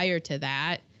prior to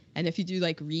that. And if you do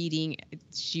like reading,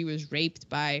 she was raped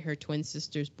by her twin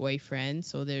sister's boyfriend.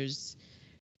 So there's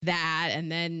that,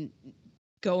 and then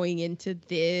going into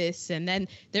this, and then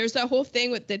there's that whole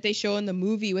thing that they show in the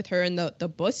movie with her and the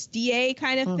bustier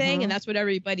kind of thing, and that's what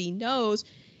everybody knows.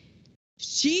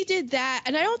 She did that,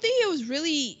 and I don't think it was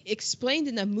really explained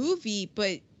in the movie,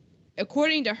 but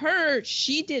according to her,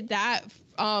 she did that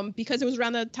because it was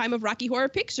around the time of Rocky Horror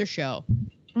Picture Show.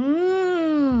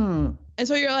 Mm. And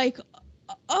so you're like,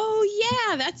 oh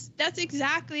yeah, that's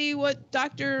exactly what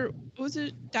Dr.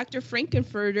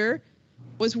 Frankenfurter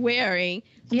was wearing.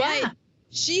 Yeah. But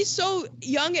she's so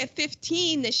young at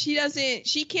 15 that she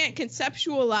can't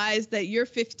conceptualize that you're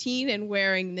 15 and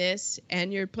wearing this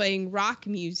and you're playing rock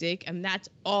music, and that's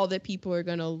all that people are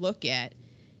going to look at.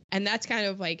 And that's kind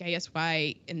of like, I guess,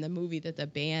 why in the movie that the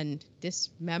band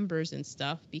dismembers and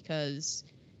stuff, because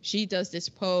she does this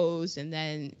pose and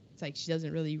then it's like she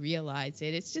doesn't really realize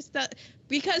it. It's just that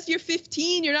because you're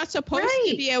 15, you're not supposed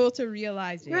to be able to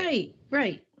realize it.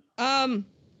 Right.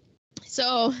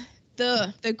 So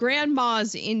the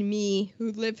grandmas in me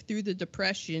who lived through the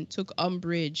Depression took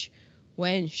umbrage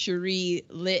when Cherie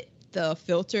lit the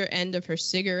filter end of her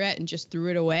cigarette and just threw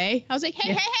it away. I was like,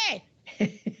 hey.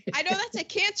 I know that's a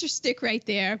cancer stick right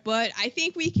there, but I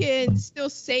think we can still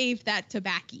save that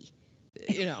tobacco.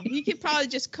 You know, we could probably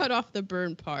just cut off the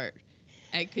burn part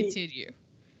and continue.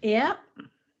 Yep.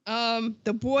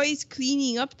 The boys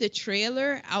cleaning up the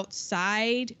trailer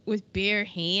outside with bare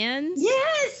hands.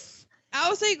 Yes. I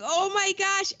was like, oh my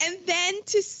gosh. And then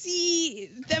to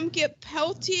see them get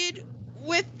pelted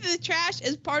with the trash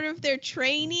as part of their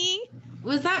training.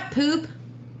 Was that poop?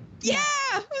 Yeah.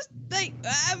 It was like,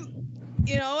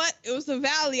 you know what? It was the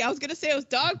valley. I was going to say it was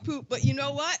dog poop, but you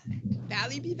know what?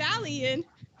 Valley be valleying.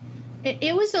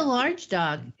 It was a large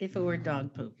dog, if it were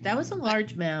dog poop. That was a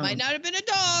large mound. Might not have been a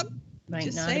dog. Might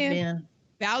Just not saying. have been.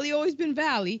 Valley always been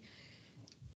valley.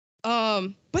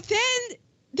 But then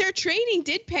their training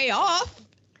did pay off.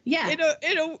 Yeah.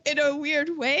 In a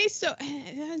weird way. So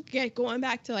going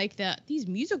back to like these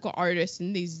musical artists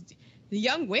and the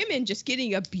young women just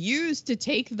getting abused to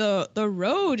take the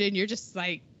road, and you're just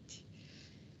like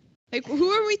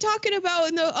who are we talking about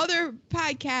in the other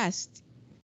podcast?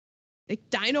 Like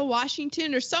Dinah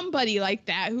Washington or somebody like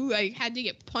that who like had to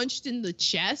get punched in the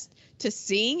chest to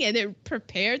sing, and it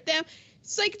prepared them.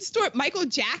 It's like the story Michael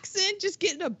Jackson just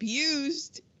getting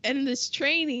abused in this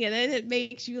training, and then it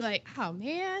makes you like, oh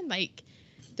man, like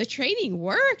the training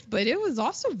worked, but it was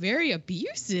also very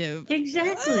abusive.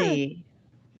 Exactly.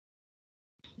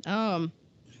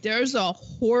 There's a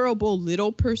horrible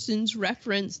Little Persons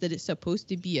reference that it's supposed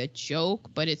to be a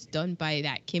joke, but it's done by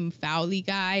that Kim Fowley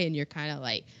guy, and you're kind of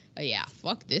like, oh yeah,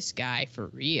 fuck this guy for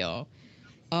real.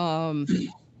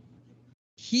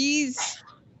 He's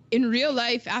in real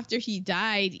life, after he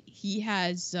died, he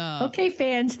has okay,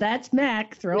 fans, that's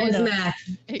Mac throwing up. Mac.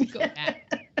 Go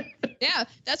Mac. Yeah,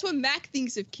 that's what Mac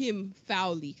thinks of Kim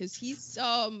Fowley, because he's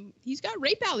got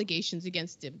rape allegations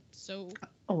against him. So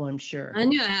I'm sure. I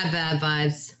knew I had bad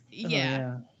vibes.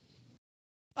 Yeah.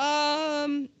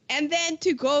 And then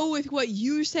to go with what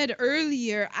you said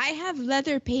earlier, I have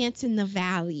leather pants in the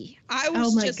valley. I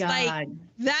was like,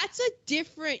 that's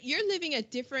you're living a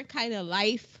different kind of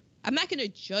life. I'm not going to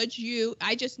judge you.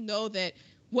 I just know that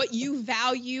what you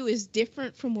value is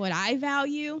different from what I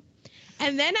value.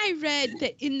 And then I read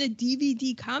that in the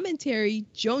DVD commentary,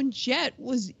 Joan Jett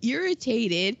was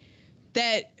irritated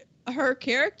that her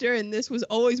character in this was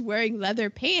always wearing leather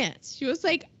pants. She was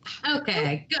like,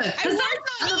 okay, good. Because that's not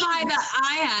the vibe that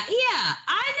I had. Yeah,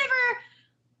 I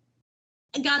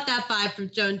never got that vibe from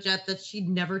Joan Jett that she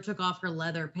never took off her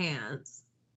leather pants.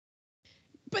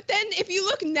 But then if you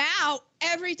look now,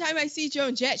 every time I see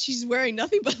Joan Jett, she's wearing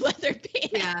nothing but leather pants.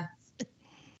 Yeah.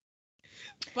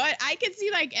 But I can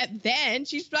see like then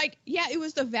she's like, yeah, it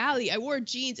was the valley. I wore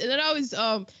jeans. And then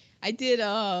I did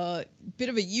a bit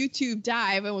of a YouTube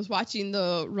dive and was watching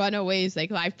the Runaways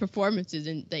like live performances,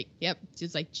 and like, yep,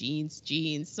 just like jeans.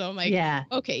 So I'm like, yeah,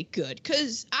 okay, good.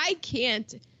 Cause I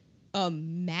can't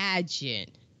imagine.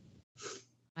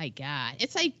 My God,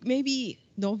 it's like maybe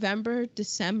November,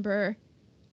 December,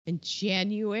 in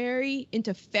January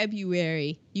into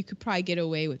February, you could probably get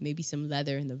away with maybe some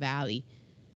leather in the valley.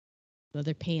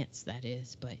 Leather pants, that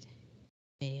is, but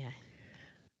man.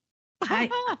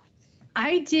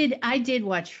 I did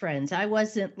watch Friends. I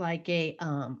wasn't like a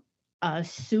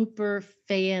super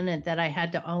fan and that I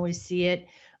had to always see it,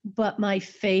 but my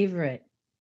favorite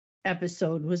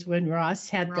episode was when Ross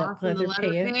had Ross the in the leather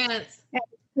leather pants. pants. And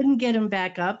couldn't get him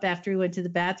back up after he went to the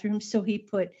bathroom, so he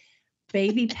put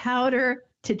baby powder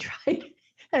to try,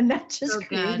 and that just So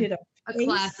created good. a A paste.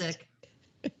 classic.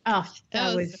 Oh,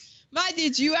 that was Ma,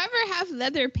 did you ever have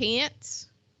leather pants?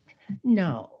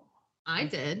 no, I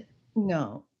did.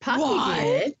 no. Poppy What?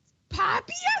 did.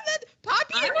 Poppy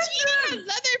I and went Jeannie through- had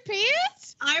leather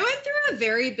pants? I went through a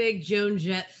very big Joan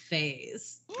Jett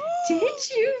phase. Did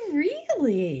you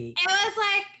really? It was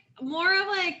like more of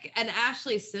like an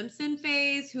Ashley Simpson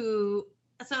phase so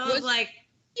it was Was- like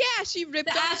Yeah, she ripped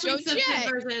the off Ashley Joan Simpson Jett.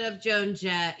 version of Joan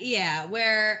Jett. Yeah,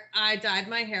 where I dyed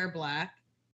my hair black.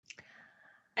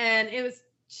 And it was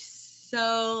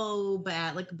so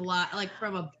bad, like black, like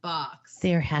from a box.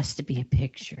 There has to be a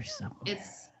picture somewhere.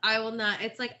 I will not.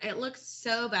 It's like it looks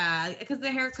so bad because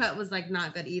the haircut was like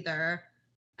not good either.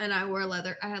 And I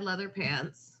had leather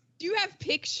pants. Do you have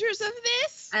pictures of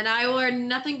this? And I wore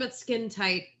nothing but skin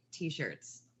tight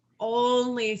t-shirts.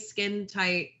 Only skin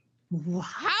tight, Wow.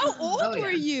 How old Oh, yeah. were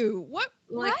you? What?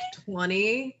 like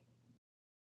 20.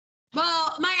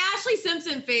 Well, my Ashley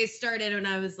Simpson phase started when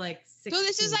I was like 16. So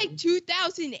this is like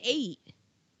 2008.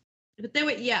 But they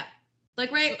went, yeah.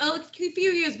 Like a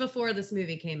few years before this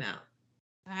movie came out.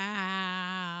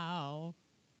 Wow.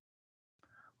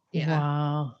 Yeah.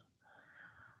 Wow.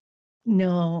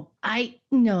 No, I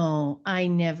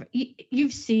never.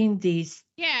 You've seen these,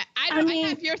 Yeah, I I don't. I, mean,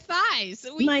 have your thighs.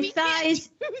 my can't thighs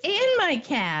choose. and my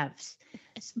calves.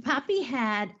 So Poppy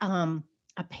had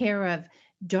a pair of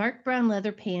dark brown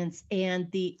leather pants, and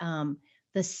the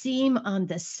seam on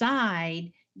the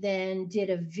side then did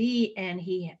a V, and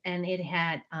it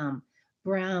had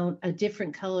a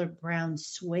different color brown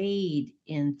suede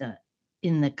in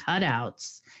the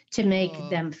cutouts to make Oh.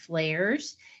 them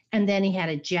flares. And then he had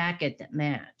a jacket that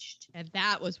matched. And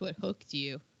that was what hooked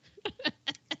you.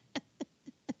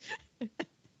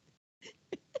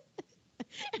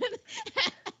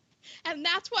 And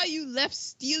that's why you left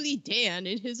Steely Dan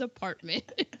in his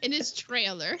apartment, in his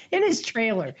trailer. In his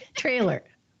trailer.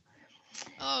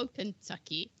 Oh,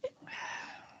 Kentucky.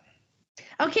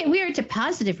 Okay, we are to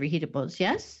positive reheatables,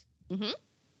 yes? Mhm.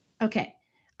 Okay.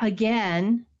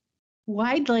 Again,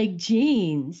 wide leg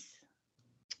jeans.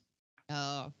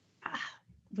 Oh,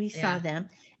 We saw Yeah. them.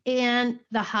 And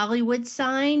the Hollywood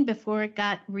sign before it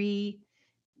got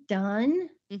redone.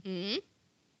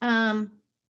 mm-hmm.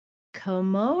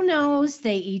 Kimonos.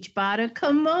 They each bought a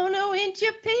kimono in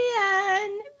Japan.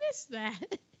 I missed that.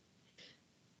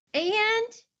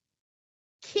 And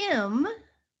Kim,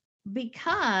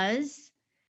 because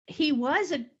he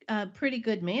was a pretty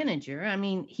good manager. I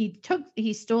mean, he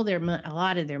stole a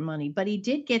lot of their money, but he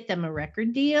did get them a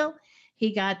record deal.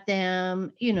 He got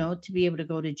them, to be able to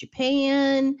go to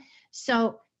Japan.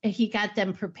 So he got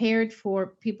them prepared for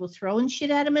people throwing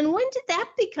shit at him. And when did that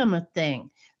become a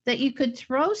thing? That you could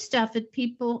throw stuff at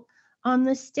people on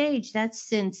the stage? That's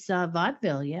since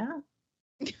vaudeville, yeah.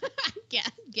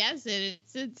 Guess it.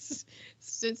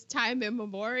 Since time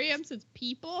immemorial,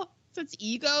 since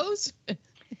egos.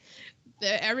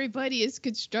 Everybody is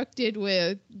constructed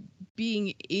with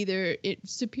being either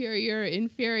superior or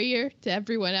inferior to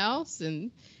everyone else,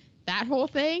 and that whole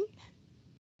thing.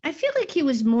 I feel like he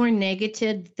was more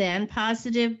negative than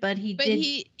positive, but he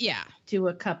did do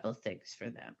a couple things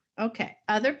for them. Okay,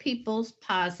 other people's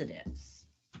positives.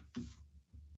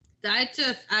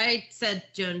 I said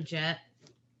Joan Jett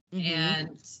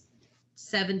and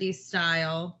 70s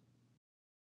style.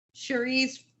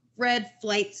 Cherie's red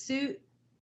flight suit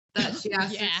that she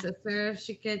asked her sister if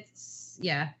she could,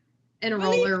 in a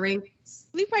roller rink. I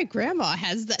believe my grandma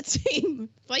has that same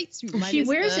flight suit. She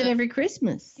wears it every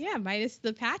Christmas. Yeah, minus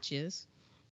the patches.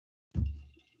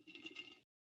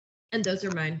 And those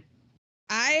are mine.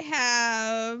 I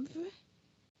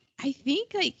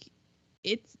think like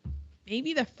it's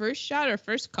maybe the first shot or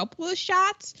first couple of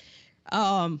shots.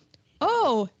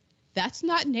 Oh, that's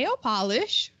not nail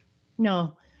polish.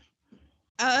 No.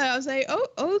 I was like, oh,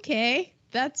 okay,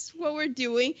 that's what we're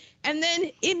doing. And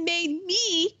then it made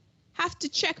me have to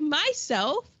check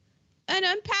myself and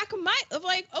unpack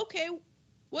okay,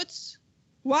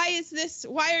 why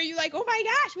are you like, oh my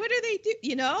gosh, what do they do?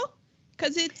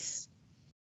 Because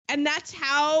and that's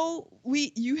how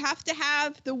you have to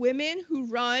have the women who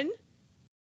run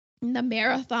the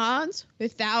marathons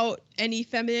without any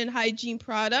feminine hygiene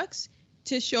products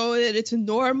to show that it's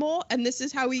normal, and this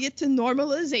is how we get to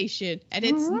normalization. And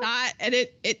it's not, and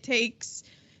it takes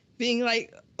being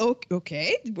like,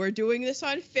 okay, we're doing this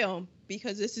on film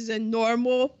because this is a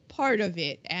normal part of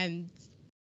it. And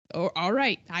all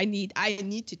right, I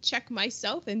need to check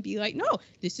myself and be like, no,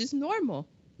 this is normal.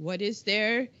 What is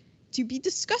there to be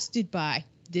disgusted by?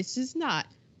 This is not.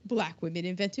 Black women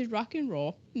invented rock and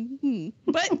roll.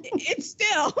 But it's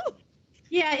still.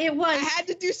 Yeah, it was. I had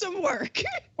to do some work.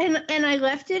 And I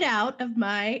left it out of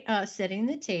my setting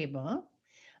the table.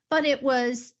 But it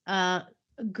was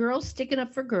girls sticking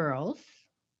up for girls.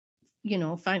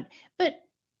 Fine.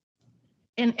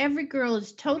 And every girl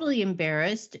is totally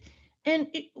embarrassed. And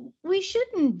we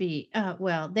shouldn't be.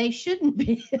 Well, they shouldn't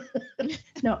be.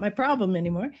 Not my problem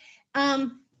anymore.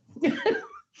 Because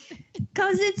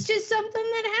it's just something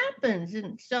that happens.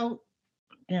 And so,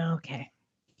 okay.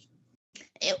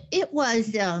 It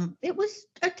was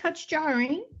a touch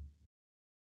jarring.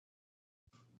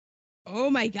 Oh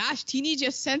my gosh, Teeny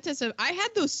just sent us I had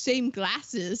those same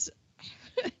glasses.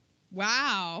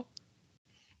 Wow.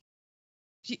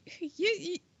 I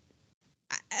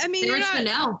mean, they were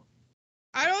Chanel.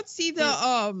 I don't see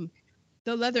the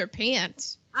leather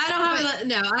pants. I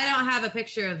don't have a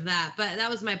picture of that, but that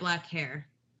was my black hair.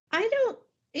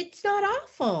 It's not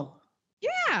awful.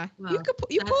 Yeah, well,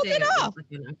 you pulled it off.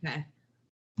 Okay.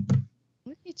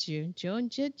 Look at you, Joan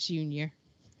Jett Jr.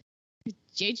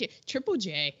 JJ, Triple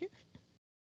J.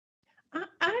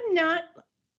 I'm not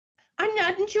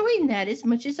enjoying that as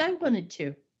much as I wanted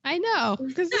to. I know,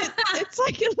 because it's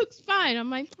like it looks fine. I'm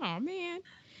like, oh man.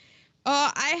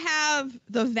 I have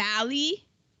the Valley.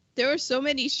 There were so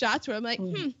many shots where I'm like,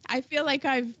 I feel like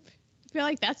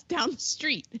that's down the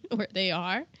street where they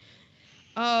are.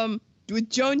 With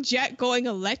Joan Jett going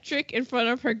electric in front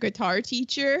of her guitar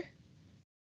teacher.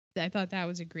 I thought that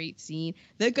was a great scene.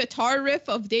 The guitar riff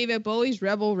of David Bowie's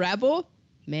Rebel Rebel.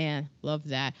 Man, love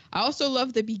that. I also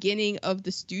love the beginning of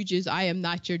the Stooges' I Am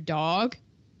Not Your Dog.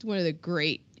 It's one of the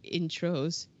great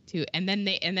intros too. And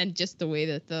then just the way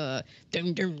that the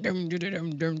dum dum dum dum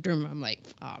dum dum dum. I'm like,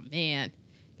 oh man,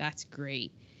 that's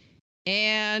great.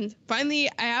 And finally,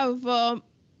 I have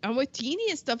I'm with Teeny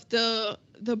and stuff. The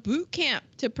boot camp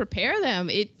to prepare them.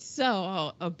 It's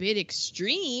a bit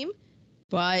extreme,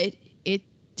 but it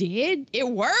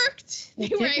worked. They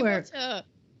were able to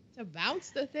bounce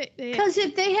the thing. Because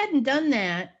if they hadn't done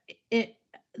that,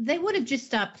 they would have just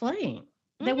stopped playing.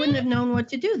 They wouldn't have known what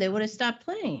to do. They would have stopped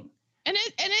playing. And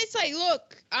it's like,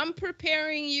 look, I'm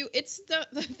preparing you. It's the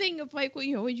thing of like, what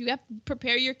you have to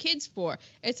prepare your kids for.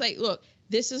 It's like, look,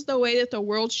 this is the way that the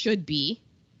world should be,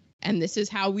 and this is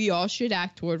how we all should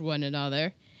act toward one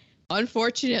another.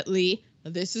 Unfortunately,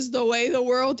 this is the way the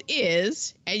world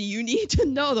is, and you need to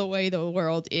know the way the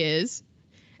world is,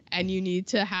 and you need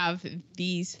to have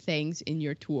these things in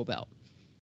your tool belt.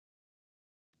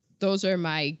 Those are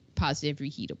my positive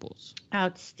reheatables.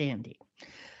 Outstanding.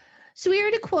 So we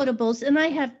are to quotables, and I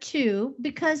have two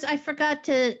because I forgot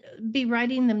to be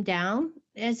writing them down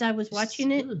as I was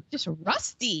watching it. Just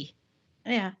rusty.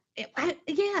 Yeah.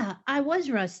 I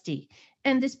was rusty.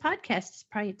 And this podcast is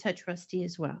probably a touch rusty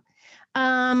as well.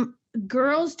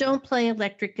 Girls don't play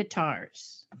electric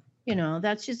guitars.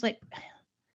 That's just like,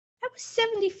 that was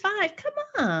 75. Come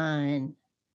on. And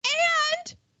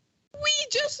we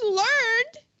just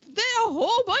learned that a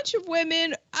whole bunch of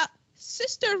women,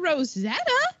 Sister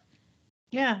Rosetta.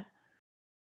 Yeah.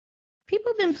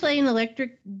 People have been playing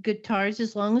electric guitars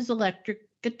as long as electric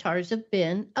guitars have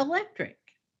been electric.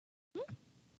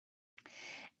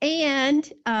 And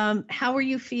how are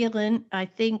you feeling? I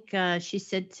think she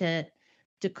said to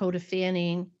Dakota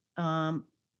Fanning,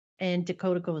 and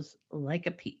Dakota goes, like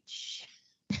a peach.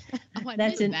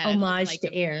 That's an homage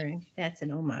to Erin. That's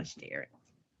an homage to Erin.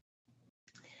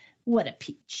 What a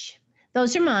peach.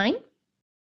 Those are mine.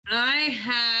 I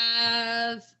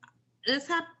have I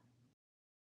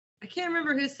can't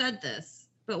remember who said this,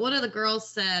 but one of the girls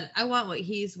said, I want what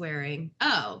he's wearing.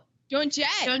 Oh. Joan Jett.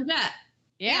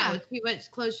 Yeah, we went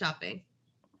clothes shopping.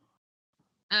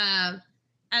 And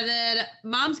then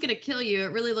Mom's gonna kill you.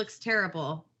 It really looks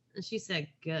terrible. And she said,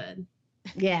 good.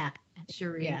 Yeah.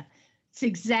 Cherie. Yeah. It's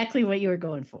exactly what you were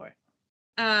going for.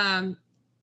 My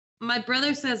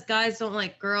brother says guys don't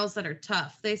like girls that are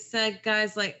tough. He said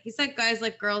guys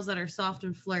like girls that are soft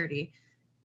and flirty.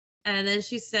 And then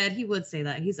she said he would say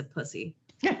that. He's a pussy.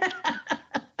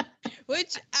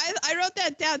 Which I wrote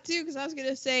that down too because I was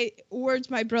gonna say words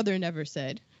my brother never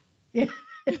said. Yeah.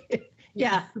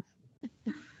 Yeah.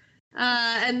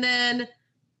 And then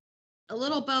a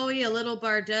little Bowie, a little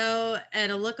Bardot,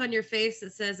 and a look on your face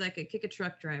that says I could kick a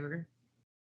truck driver.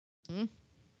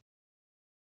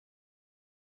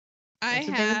 That's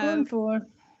what they were going for.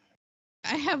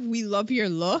 I have We Love Your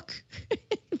Look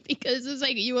because it's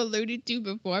like you alluded to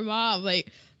before, Mom.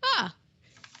 Like,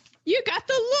 you got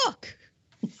the look.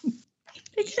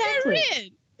 Exactly. You're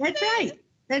in. That's right.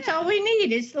 That's all we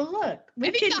need is the look.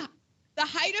 I think the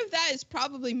height of that is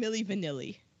probably Milli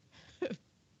Vanilli.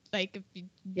 Like if you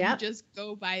just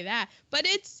go by that. But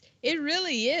it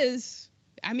really is.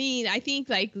 I mean, I think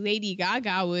like Lady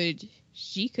Gaga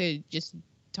she could just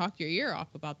talk your ear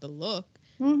off about the look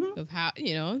of how,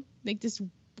 like this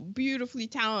beautifully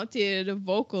talented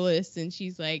vocalist, and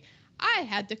she's like, I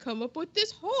had to come up with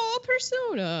this whole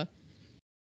persona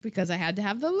because I had to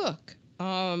have the look.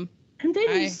 And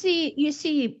then you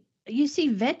see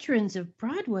veterans of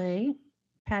Broadway,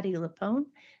 Patti LuPone,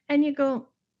 and you go,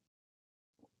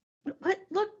 what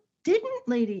look didn't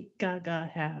Lady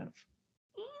Gaga have?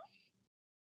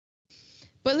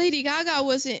 But Lady Gaga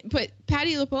but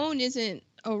Patti LuPone isn't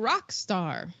a rock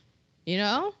star,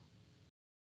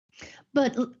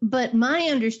 But my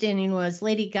understanding was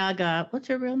Lady Gaga, what's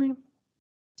her real name?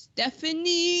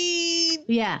 Stephanie.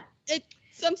 Yeah. It's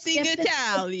something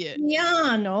Italian.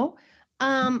 Italiano.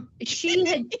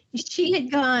 She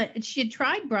had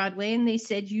tried Broadway and they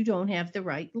said you don't have the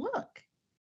right look.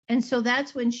 And so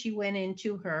that's when she went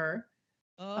into her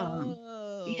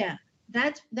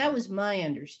that was my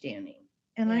understanding.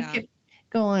 And I kept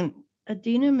going,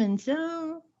 Idina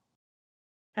Menzel,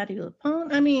 Patti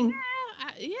LuPone. I mean,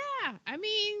 I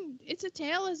mean, it's a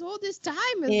tale as old as time.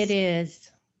 It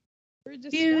is.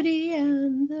 Beauty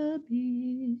and the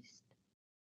Beast.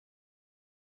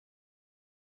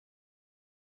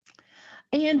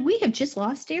 And we have just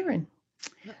lost Erin.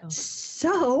 Uh-oh.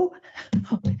 So,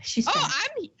 she's back.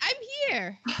 I'm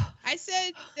here. I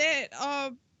said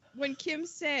that when Kim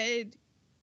said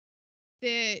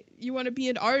that you want to be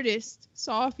an artist,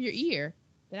 saw off your ear.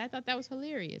 But I thought that was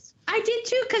hilarious. I did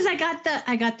too, because I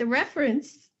got the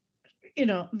reference.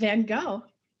 Van Gogh.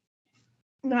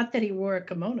 Not that he wore a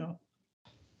kimono.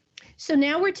 So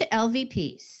now we're to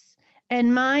LVPs.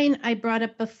 And mine, I brought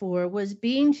up before, was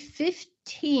being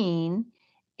 15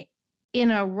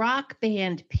 in a rock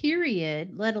band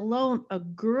period, let alone a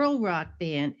girl rock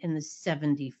band in the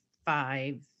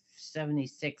 75,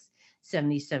 76,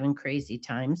 77 crazy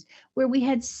times, where we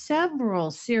had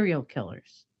several serial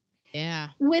killers. Yeah.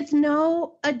 With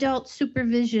no adult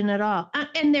supervision at all.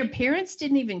 And their parents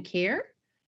didn't even care.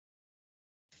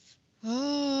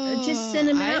 Just send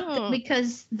them out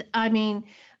because, I mean,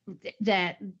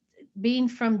 that being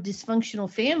from dysfunctional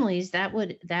families, that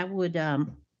would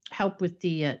help with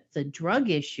the drug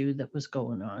issue that was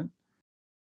going on.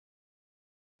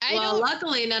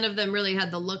 Luckily, none of them really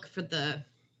had the look for the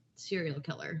serial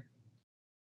killer.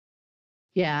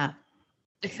 Yeah.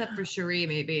 Except for Cherie,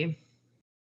 maybe.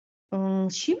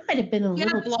 She might have been a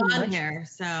little blonde hair,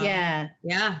 so yeah.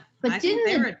 But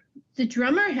the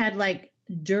drummer had like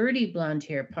dirty blonde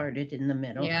hair parted in the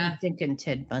middle? Yeah, I'm thinking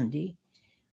Ted Bundy.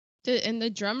 And the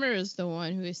drummer is the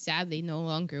one who is sadly no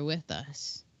longer with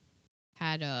us.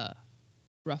 Had a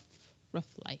rough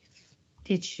life.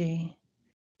 Did she?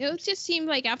 It just seemed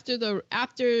like after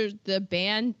the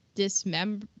band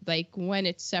dismembered, like when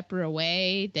it's separate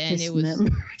away, then it was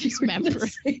dismembered.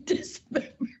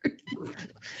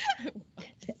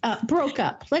 Broke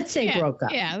up. Let's say broke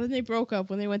up. Yeah, when they broke up,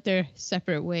 when they went their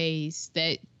separate ways,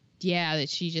 that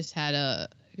she just had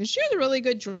because she was a really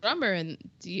good drummer and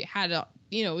had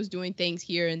was doing things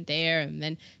here and there, and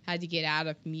then had to get out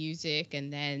of music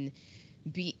and then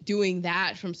be doing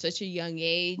that from such a young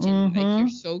age, and like you're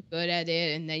so good at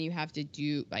it, and then you have to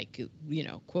do like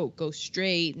quote go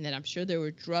straight, and then I'm sure there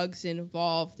were drugs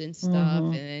involved and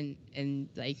stuff, and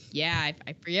like I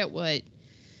forget what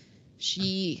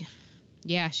she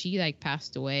like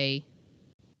passed away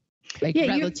like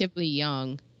relatively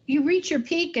young. You reach your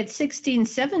peak at 16,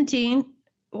 17.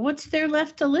 What's there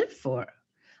left to live for?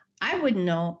 I wouldn't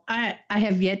know. I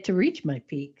have yet to reach my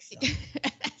peak. So.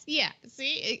 Yeah,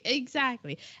 see,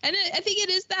 exactly. And I think it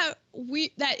is that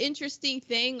interesting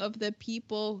thing of the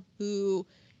people who,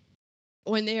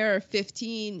 when they're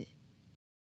 15,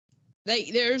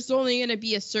 like there's only going to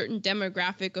be a certain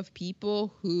demographic of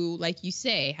people who, like you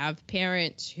say, have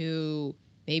parents who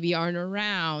maybe aren't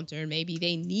around, or maybe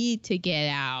they need to get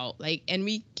out. Like, and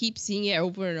we keep seeing it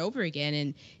over and over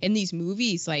again in these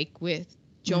movies, like with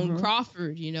Joan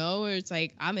Crawford, where it's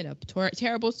like, I'm in a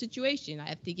terrible situation, I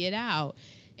have to get out.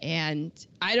 And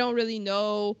I don't really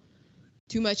know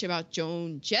too much about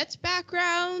Joan Jett's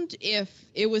background, if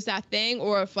it was that thing,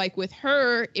 or if like with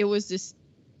her, it was this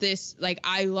this, like,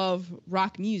 I love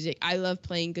rock music. I love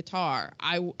playing guitar.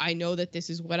 I know that this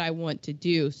is what I want to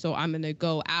do. So I'm going to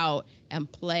go out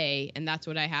and play. And that's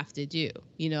what I have to do.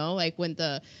 You know, like in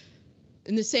the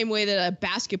same way that a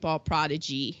basketball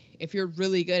prodigy, if you're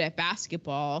really good at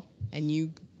basketball and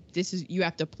you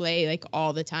have to play like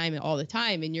all the time,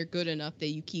 and you're good enough that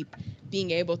you keep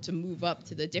being able to move up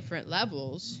to the different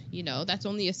levels, you know, that's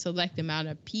only a select amount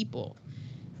of people.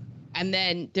 And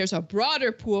then there's a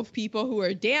broader pool of people who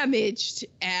are damaged,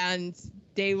 and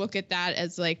they look at that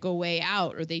as like a way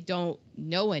out, or they don't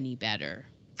know any better,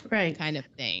 right? Kind of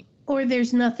thing. Or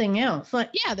there's nothing else.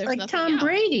 Like, yeah, there's like nothing Tom else.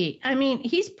 Brady. I mean,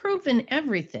 he's proven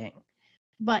everything,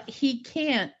 but he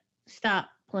can't stop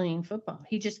playing football.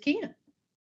 He just can't.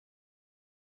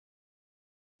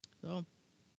 So,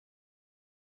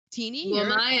 Teeny, well,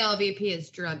 my LVP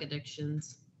is drug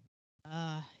addictions.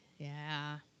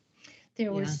 Yeah.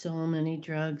 There were so many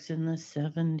drugs in the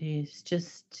 70s.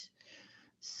 Just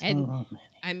so many.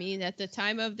 I mean, at the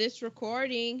time of this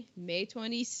recording, May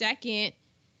 22nd,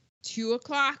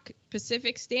 2:00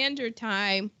 Pacific Standard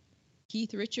Time,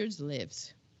 Keith Richards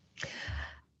lives.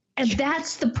 And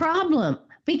that's the problem,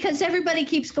 because everybody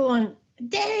keeps going,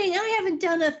 dang, I haven't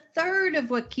done a third of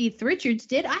what Keith Richards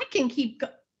did. I can keep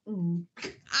going.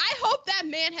 I hope that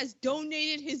man has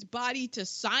donated his body to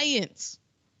science.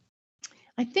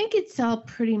 I think it's all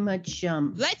pretty much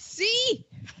let's see.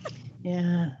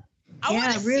 Yeah. I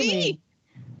want to see.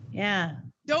 Yeah.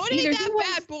 Donate that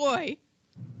bad boy.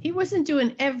 He wasn't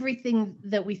doing everything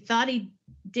that we thought he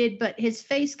did, but his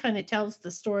face kind of tells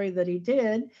the story that he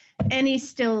did, and he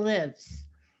still lives.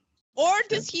 Or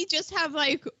does he just have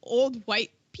like old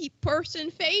white person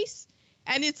face?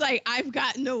 And it's like, I've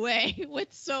gotten away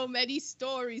with so many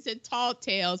stories and tall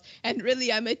tales, and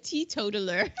really I'm a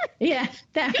teetotaler. Yeah,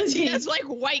 that was he has like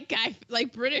white guy,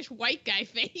 like British white guy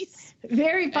face.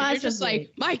 Very possibly. And you're just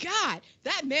like, my God,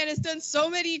 that man has done so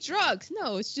many drugs.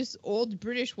 No, it's just old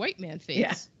British white man face.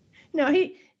 Yeah. No,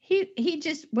 he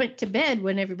just went to bed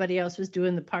when everybody else was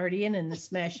doing the partying and the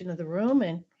smashing of the room,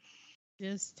 and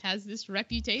just has this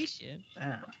reputation.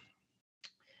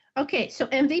 Okay, so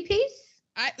MVPs?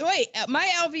 My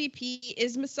LVP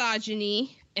is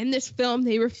misogyny. In this film,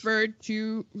 they referred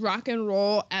to rock and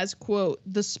roll as, quote,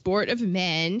 the sport of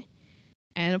men.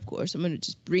 And of course, I'm going to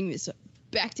just bring this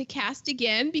back to cast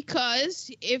again, because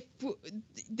if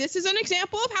this is an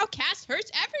example of how cast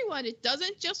hurts everyone. It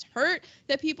doesn't just hurt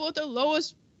the people at the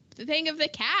lowest thing of the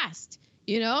cast.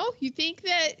 You know, you think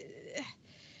that.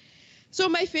 So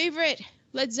my favorite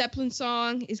Led Zeppelin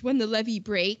song is When the Levee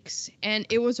Breaks, and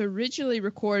it was originally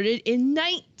recorded in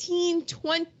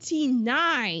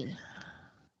 1929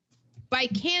 by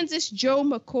Kansas Joe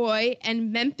McCoy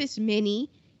and Memphis Minnie,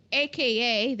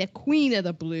 a.k.a. the Queen of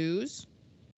the Blues.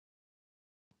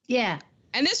 Yeah.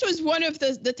 And this was one of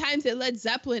the times that Led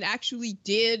Zeppelin actually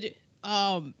did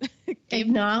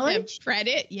acknowledge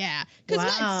credit. Yeah.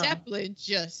 Because Led Zeppelin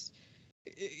just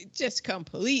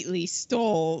completely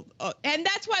stole. And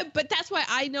that's why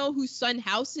I know who Son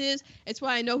House is. It's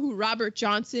why I know who Robert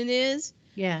Johnson is.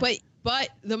 Yeah. But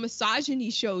the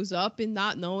misogyny shows up in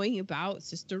not knowing about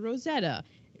Sister Rosetta,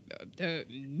 the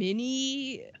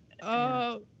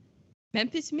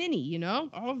Memphis Minnie, you know,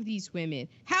 all of these women.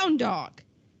 Hound Dog,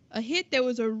 a hit that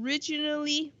was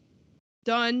originally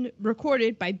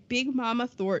recorded by Big Mama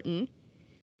Thornton.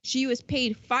 She was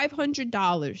paid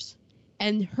 $500,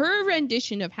 and her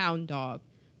rendition of Hound Dog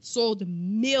sold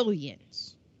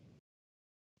millions.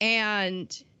 And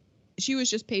she was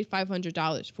just paid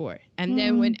 $500 for it. And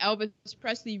then when Elvis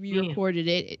Presley re-recorded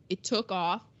it took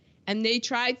off, and they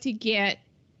tried to get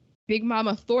Big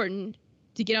Mama Thornton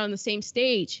to get on the same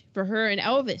stage for her and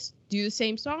Elvis do the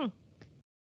same song.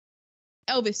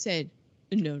 Elvis said,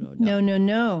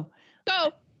 no.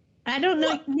 So I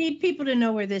don't need people to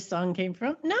know where this song came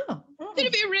from. No. It's going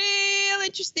to be real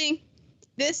interesting.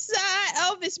 This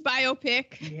Elvis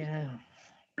biopic. Yeah.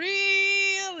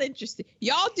 Real interesting.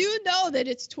 Y'all do know that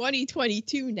it's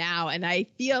 2022 now, and I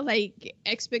feel like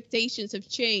expectations have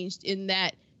changed in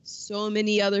that so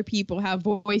many other people have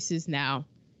voices now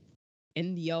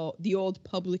in the old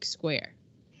public square.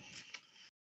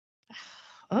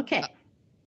 Okay.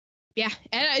 Yeah,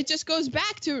 and it just goes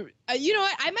back to you know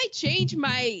what? I might change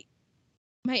my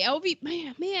LV,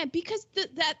 man, because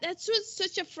that's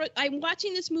such a I'm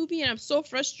watching this movie and I'm so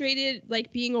frustrated,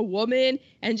 like being a woman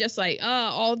and just like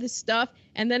all this stuff,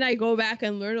 and then I go back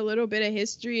and learn a little bit of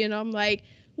history, and I'm like,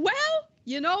 well,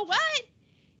 you know what?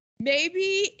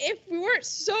 Maybe if we weren't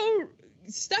so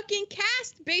stuck in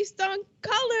caste based on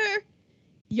color,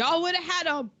 y'all white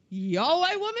women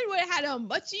would have had a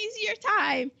much easier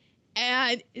time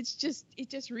And it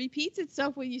just repeats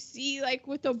itself when you see like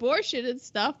with abortion and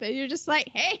stuff, and you're just like,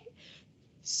 hey,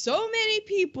 so many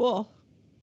people,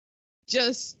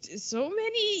 just so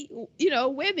many,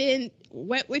 women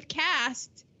went with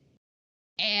Caste,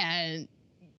 and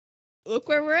look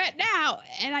where we're at now.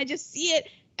 And I just see it,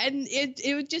 and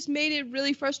it just made it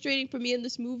really frustrating for me in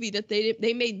this movie that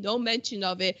they made no mention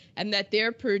of it, and that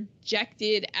they're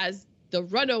projected as the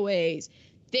runaways.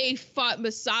 They fought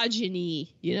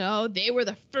misogyny, they were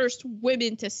the first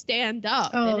women to stand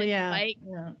up. Oh, and yeah. Like,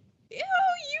 yeah.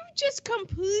 You just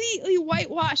completely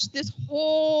whitewashed this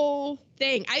whole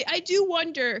thing. I do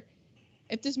wonder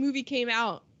if this movie came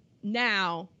out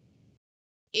now,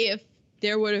 if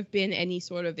there would have been any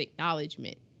sort of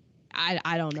acknowledgement.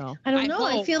 I don't know. I don't know.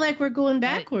 I hope, feel like we're going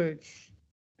backwards.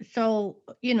 So,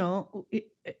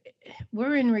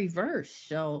 we're in reverse.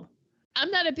 So I'm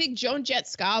not a big Joan Jett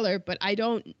scholar, but I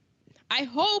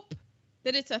hope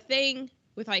that it's a thing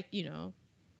with like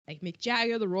Mick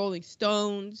Jagger, the Rolling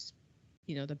Stones,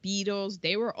 the Beatles.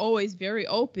 They were always very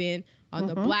open on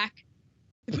the black,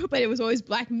 but it was always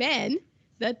black men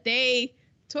that they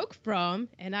took from.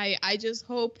 And I just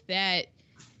hope that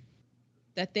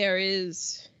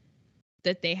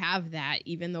they have that,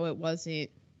 even though it wasn't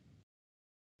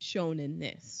shown in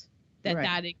this,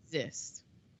 that exists.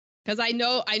 Because I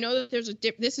know that there's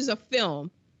this is a film.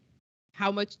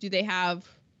 How much do they have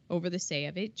over the say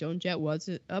of it? Joan Jett was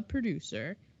a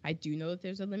producer. I do know that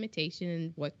there's a limitation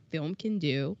in what film can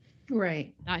do.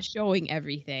 Right. Not showing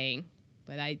everything.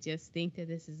 But I just think that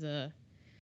this is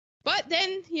But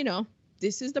then,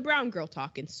 this is the brown girl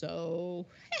talking. So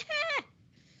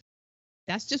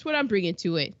that's just what I'm bringing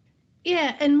to it.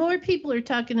 Yeah, and more people are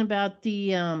talking about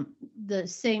the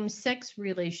same-sex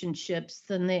relationships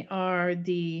than they are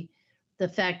the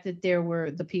fact that there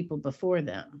were the people before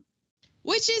them.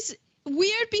 Which is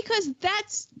weird, because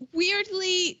that's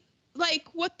weirdly like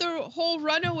what the whole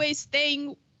Runaways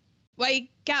thing like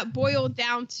got boiled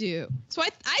down to. So I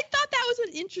thought that was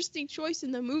an interesting choice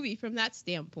in the movie from that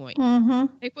standpoint.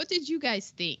 Mm-hmm. Like, what did you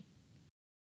guys think?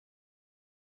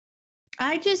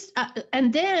 I just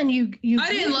and then you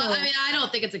I didn't love. I mean, I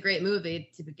don't think it's a great movie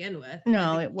to begin with.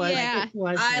 No, it wasn't. Yeah. It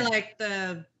wasn't. I like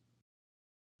the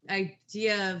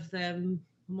idea of them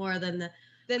more than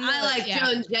I like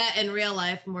Joan Jett in real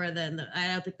life more than I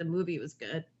don't think the movie was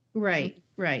good. Right.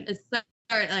 It's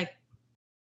like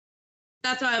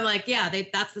that's why I'm like,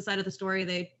 that's the side of the story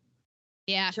they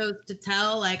chose to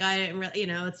tell. Like, I didn't really,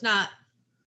 it's not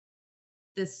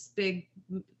this big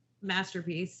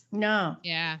masterpiece. No.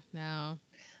 Yeah, no.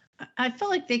 I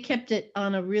felt like they kept it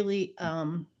on a really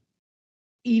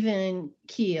even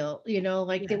keel,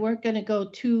 they weren't going to go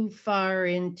too far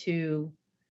into.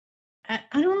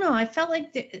 I don't know. I felt like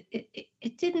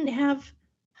it didn't have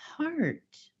heart.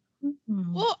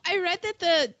 Mm-hmm. Well, I read that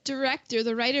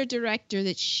the writer-director,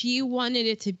 that she wanted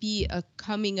it to be a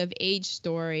coming-of-age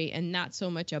story and not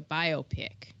so much a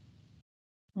biopic.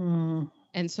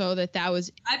 And so that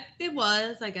was... it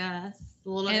was, I guess. A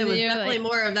little. It was definitely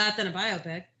more of that than a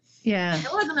biopic. Yeah.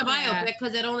 It wasn't a biopic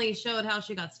because it only showed how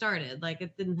she got started. Like,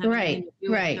 it didn't have anything to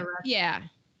do with the rest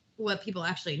what people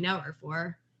actually know her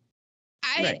for.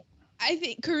 I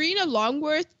think Karina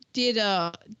Longworth did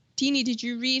Teeny, did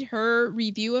you read her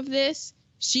review of this?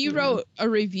 She wrote a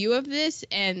review of this,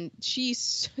 and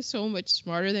she's so much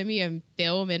smarter than me in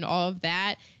film and all of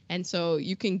that. And so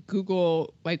you can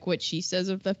Google like what she says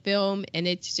of the film, and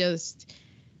it's just,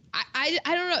 I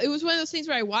don't know. It was one of those things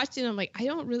where I watched it and I'm like, I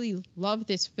don't really love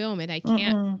this film, and I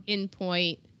can't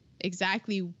pinpoint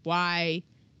exactly why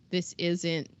this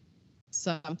isn't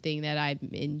something that I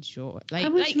enjoy.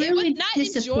 Like, really it was not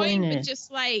enjoying, but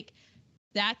just like,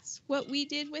 that's what we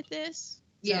did with this.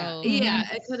 Yeah, so,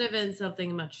 it could have been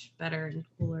something much better and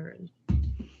cooler.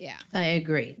 I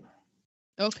agree.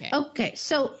 Okay.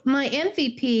 So my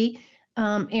MVP,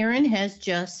 Aaron has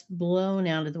just blown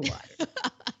out of the water.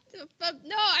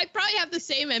 No, I probably have the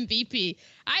same MVP.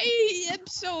 I am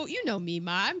so, me,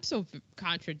 Ma, I'm so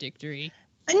contradictory.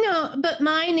 No, but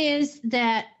mine is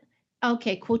that,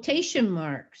 quotation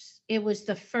marks. It was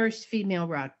the first female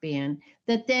rock band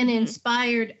that then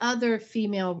inspired other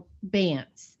female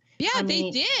bands. Yeah,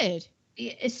 they did.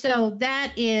 So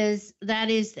that is the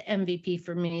MVP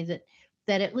for me,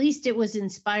 that at least it was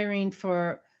inspiring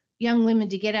for young women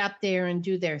to get out there and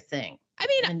do their thing. I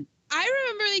mean, I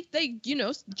remember like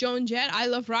Joan Jett, I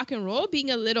Love Rock and Roll,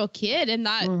 being a little kid and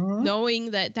not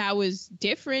knowing that was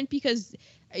different, because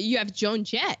you have Joan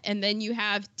Jett and then you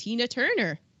have Tina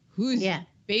Turner, who's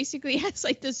basically has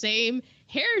like the same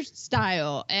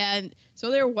hairstyle. And so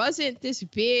there wasn't this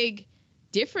big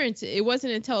difference. It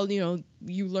wasn't until,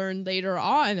 you learn later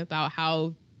on about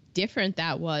how different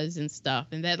that was and stuff.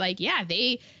 And that, like, yeah,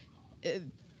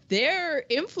 their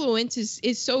influence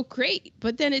is so great,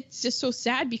 but then it's just so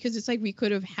sad because it's like we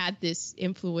could have had this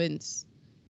influence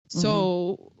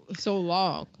so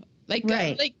long, like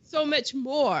Right. like so much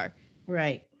more.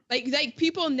 Right. Like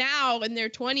people now in their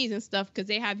 20s and stuff, because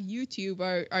they have YouTube,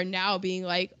 are now being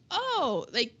like, oh,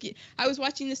 like I was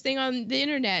watching this thing on the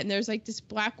internet and there's like this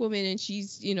black woman and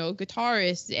she's, you know,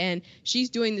 guitarist and she's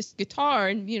doing this guitar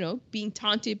and, you know, being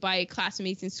taunted by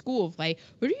classmates in school of like,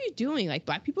 what are you doing? Like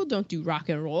black people don't do rock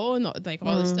and roll and like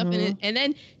all this stuff. And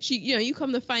then she, you know, you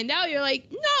come to find out, you're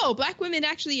like, no, black women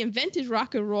actually invented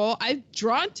rock and roll. I'm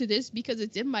drawn to this because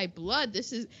it's in my blood.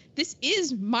 This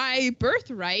is my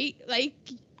birthright. Like,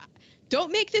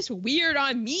 don't make this weird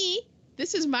on me.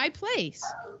 This is my place.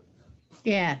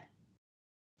 Yeah.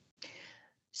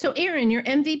 So, Aaron, your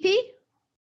MVP?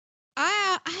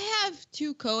 I have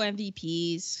 2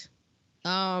 co-MVPs.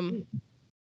 My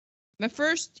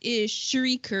first is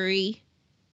Cherie Curry,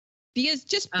 because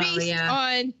just based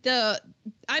on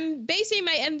I'm basing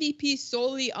my MVP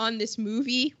solely on this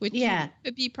movie, which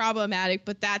could be problematic,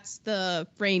 but that's the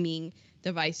framing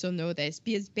device, so know this.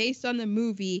 Because based on the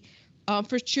movie,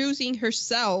 for choosing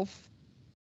herself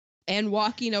and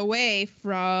walking away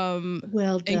from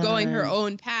and going her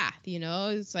own path, you know,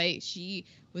 it's like she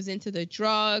was into the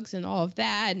drugs and all of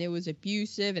that, and it was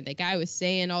abusive, and the guy was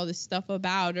saying all this stuff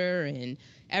about her, and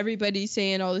everybody's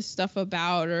saying all this stuff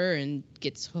about her, and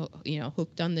gets, you know,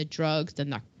 hooked on the drugs, the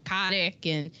narcotic,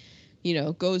 and, you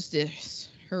know, goes to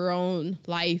her own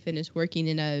life and is working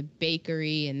in a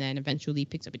bakery, and then eventually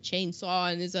picks up a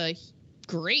chainsaw and is a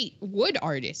great wood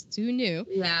artist. Who knew?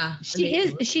 Yeah, she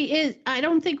is. I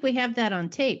don't think we have that on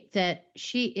tape, that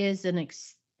she is an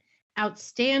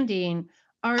outstanding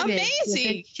artist. Amazing. With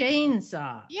a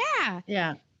chainsaw.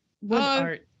 Yeah. Wood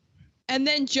art. And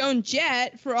then Joan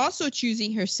Jett for also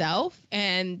choosing herself,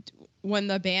 and when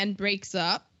the band breaks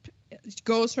up,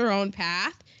 goes her own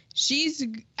path. She's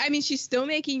still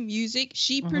making music.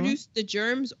 She produced the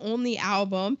Germs' only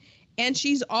album. And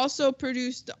she's also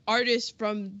produced artists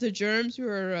from the Germs, who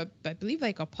are, I believe,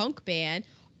 like a punk band,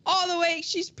 all the way.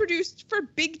 She's produced for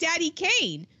Big Daddy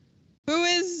Kane, who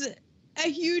is a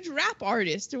huge rap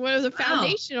artist and one of the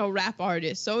foundational rap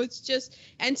artists. So it's just,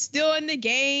 and still in the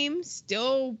game,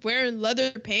 still wearing leather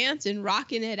pants and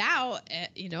rocking it out,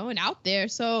 you know, and out there.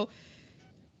 So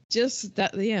just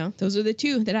that, you know, those are the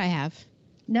 2 that I have.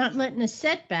 Not letting a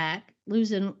setback,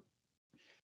 losing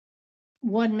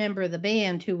one member of the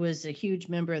band who was a huge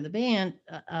member of the band,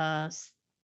 stop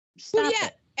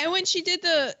it. And when she did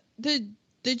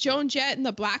the Joan Jett and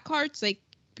the Blackhearts, like,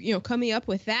 you know, coming up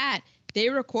with that, they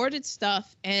recorded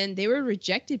stuff and they were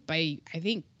rejected by, I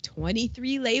think,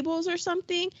 23 labels or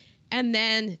something. And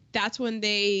then that's when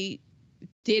they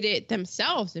did it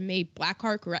themselves and made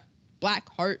Blackheart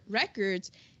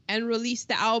Records and released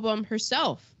the album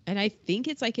herself. And I think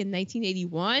it's like in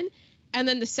 1981. And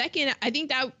then the second, I think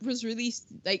that was released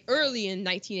like early in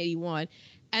 1981.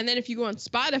 And then if you go on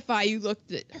Spotify, you look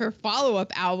at her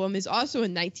follow-up album is also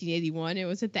in 1981. It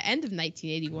was at the end of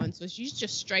 1981. So she's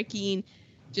just striking,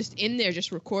 just in there,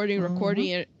 just recording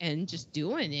it, and just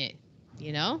doing it,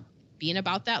 you know, being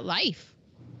about that life.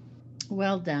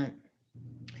 Well done.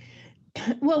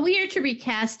 Well, we are to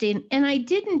recasting, and I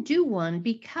didn't do one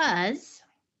because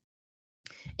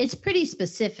it's pretty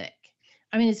specific.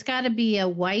 I mean, it's got to be a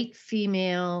white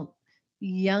female,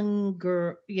 young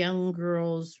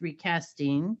girls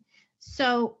recasting.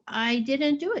 So I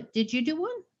didn't do it. Did you do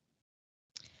one?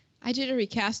 I did a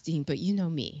recasting, but you know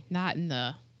me, not in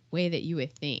the way that you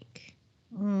would think.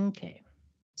 Okay.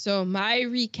 So my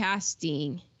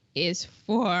recasting is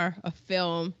for a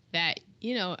film that,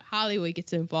 you know, Hollywood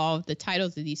gets involved. The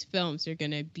titles of these films are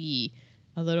going to be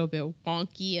a little bit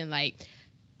wonky and like,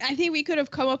 I think we could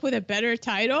have come up with a better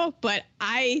title, but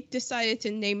I decided to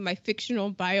name my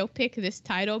fictional biopic this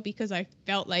title because I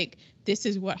felt like this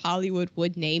is what Hollywood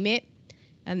would name it.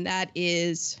 And that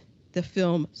is the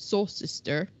film Soul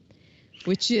Sister,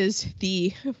 which is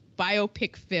the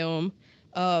biopic film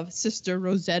of Sister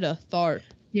Rosetta Tharpe.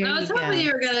 I was hoping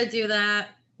you were going to do that.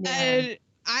 Yeah. And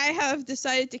I have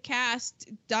decided to cast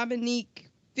Dominique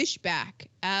Fishback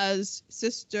as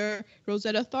Sister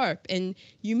Rosetta Tharpe, and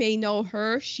you may know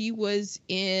her. She was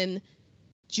in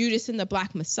Judas and the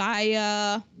Black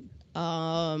Messiah.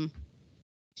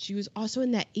 She was also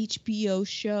in that HBO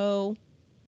show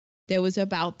that was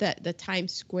about the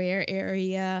Times Square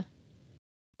area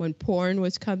when porn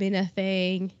was coming a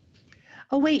thing.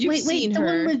 Oh wait, You've wait! seen The her.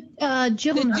 one with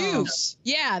Gyllenhaal. The Deuce.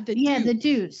 Yeah, the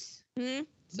Deuce. Mm-hmm.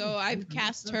 So I've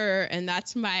cast her, and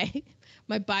that's my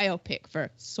biopic for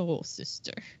Soul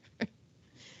Sister.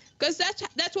 Because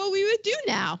that's what we would do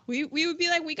now. We would be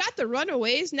like, we got the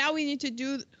Runaways. Now we need to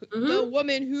do the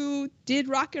woman who did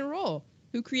rock and roll,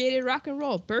 who created rock and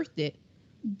roll, birthed it.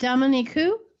 Dominique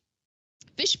who?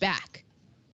 Fishback.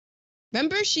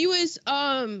 Remember, she was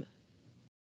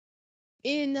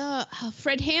in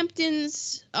Fred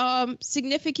Hampton's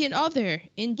significant other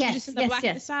in Judas and the Black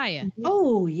Messiah.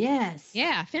 Oh, yes.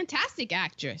 Yeah, fantastic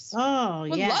actress. Oh,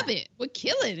 Would love it. Would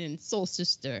kill it in Soul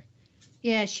Sister.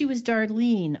 Yeah, she was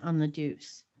Darlene on The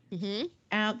Deuce. Mm-hmm.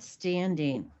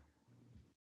 Outstanding.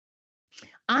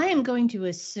 I am going to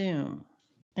assume,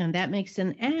 and that makes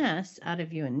an ass out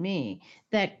of you and me,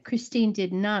 that Christine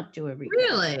did not do a recap.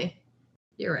 Really?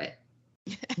 You're right.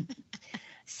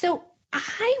 So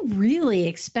I really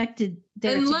expected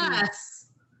there Unless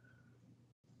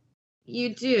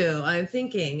you do. I'm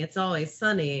thinking It's Always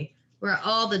Sunny, where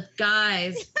all the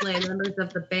guys play members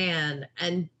of the band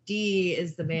and Dee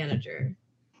is the manager.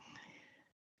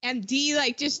 And Dee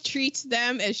like just treats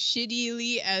them as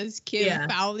shittily as Kim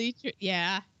Fowley.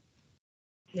 Yeah.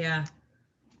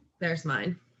 There's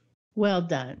mine. Well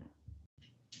done.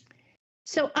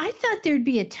 So I thought there'd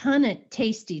be a ton of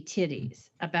tasty titties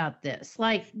about this.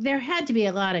 Like there had to be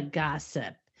a lot of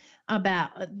gossip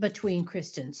between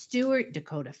Kristen Stewart,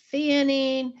 Dakota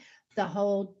Fanning, the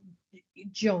whole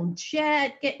Joan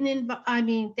Jett getting involved. I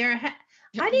mean,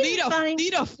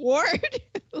 Lita Ford.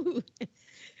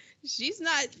 She's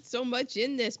not so much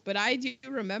in this, but I do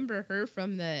remember her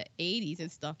from the 80s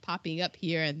and stuff popping up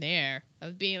here and there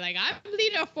of being like, I'm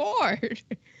Lita Ford.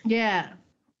 Yeah.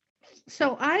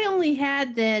 So I only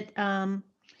had that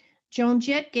Joan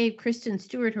Jett gave Kristen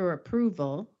Stewart her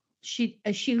approval. She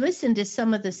listened to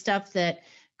some of the stuff that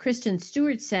Kristen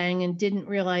Stewart sang and didn't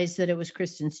realize that it was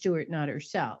Kristen Stewart, not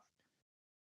herself.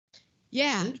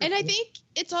 Yeah, and I think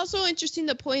it's also interesting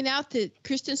to point out that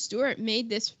Kristen Stewart made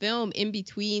this film in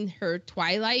between her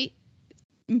Twilight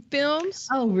films.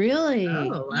 Oh, really?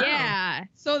 Oh, wow. Yeah,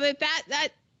 so that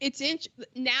it's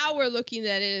now we're looking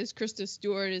at it as Kristen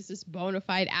Stewart is this bona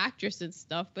fide actress and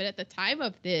stuff, but at the time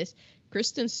of this,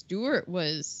 Kristen Stewart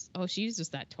was she's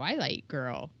just that Twilight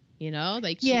girl,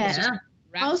 like she was just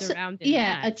wrapped around in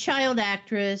that. A child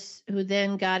actress who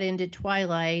then got into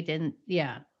Twilight and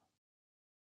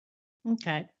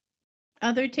Okay.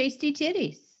 Other tasty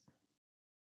titties?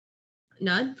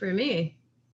 None for me.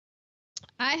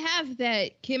 I have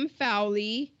that Kim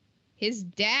Fowley, his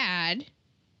dad,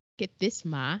 get this,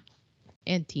 Ma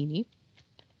and Teeny.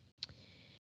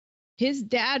 His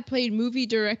dad played movie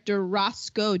director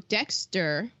Roscoe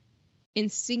Dexter in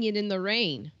Singing in the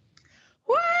Rain.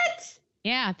 What?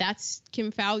 Yeah, that's Kim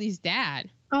Fowley's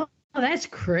dad. Oh, that's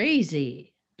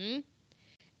crazy. Mm-hmm.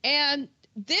 And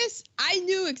I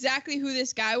knew exactly who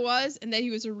this guy was and that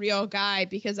he was a real guy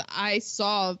because I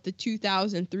saw the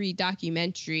 2003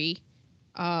 documentary.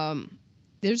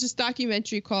 There's this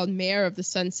documentary called Mayor of the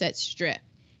Sunset Strip,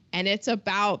 and it's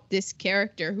about this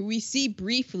character who we see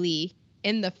briefly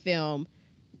in the film,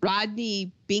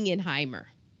 Rodney Bingenheimer.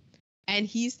 And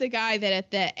he's the guy that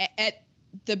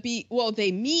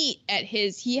they meet at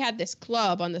he had this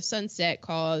club on the Sunset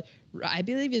called, I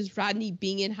believe is Rodney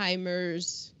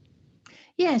Bingenheimer's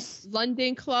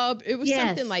London Club. It was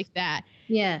something like that.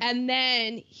 Yeah. And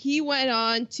then he went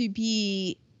on to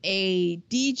be a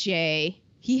DJ.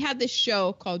 He had this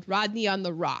show called Rodney on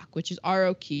the Rock, which is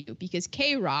ROQ, because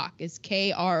K-Rock is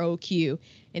KROQ.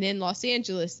 And in Los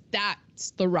Angeles,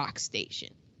 that's the rock station.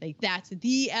 Like, that's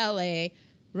the LA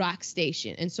rock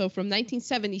station. And so from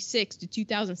 1976 to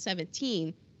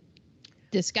 2017,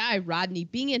 this guy, Rodney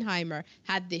Bingenheimer,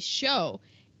 had this show.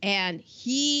 And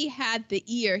he had the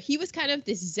ear. He was kind of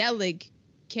this Zelig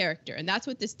character, and that's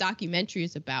what this documentary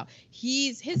is about.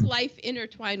 His life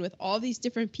intertwined with all these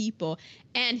different people,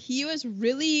 and he was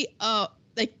really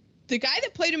like the guy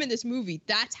that played him in this movie.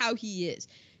 That's how he is.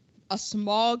 A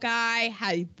small guy,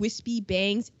 had wispy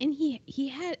bangs, and he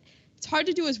had. It's hard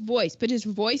to do his voice, but his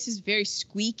voice is very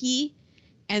squeaky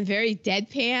and very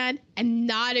deadpan, and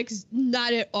not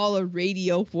at all a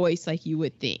radio voice like you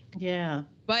would think. Yeah,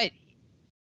 but.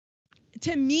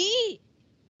 To me,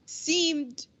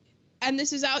 seemed, and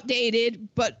this is outdated,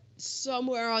 but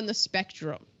somewhere on the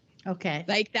spectrum. Okay.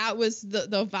 Like that was the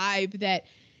vibe that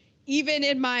even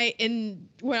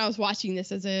when I was watching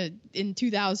this in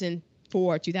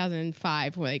 2004,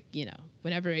 2005, like,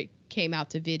 whenever it came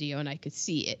out to video and I could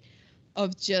see it,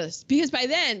 because by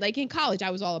then, like in college,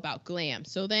 I was all about glam.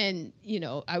 So then,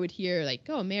 I would hear like,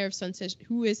 oh, Mayor of Sunset,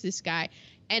 who is this guy?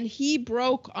 And he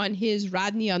broke on his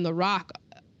Rodney on the Rock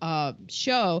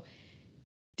show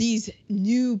these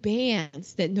new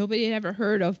bands that nobody had ever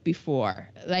heard of before,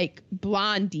 like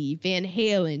Blondie, Van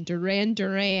Halen, Duran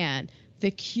Duran, The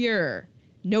Cure,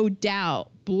 No Doubt,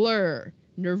 Blur,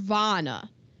 Nirvana.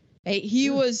 He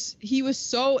was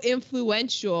so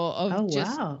influential of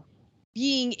just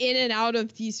being in and out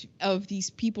of these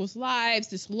people's lives,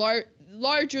 this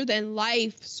larger than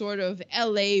life sort of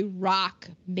LA rock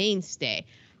mainstay.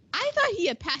 I thought he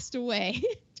had passed away.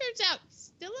 Turns out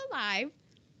still alive.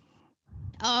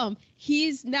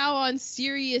 He's now on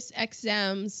Sirius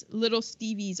XM's Little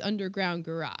Stevie's Underground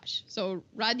Garage. So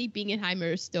Rodney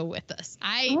Bingenheimer is still with us.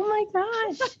 Oh my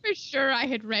gosh. thought for sure I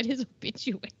had read his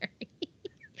obituary.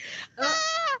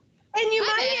 And you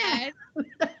might have.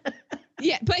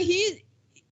 Yeah, but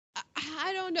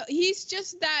I don't know. He's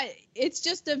just that. It's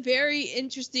just a very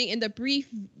interesting, in the brief,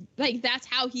 like that's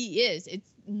how he is. It's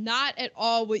not at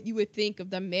all what you would think of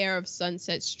the mayor of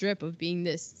Sunset Strip, of being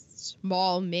this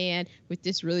small man with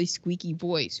this really squeaky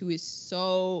voice who is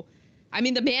so, I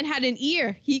mean, the man had an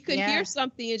ear. He could hear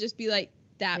something and just be like,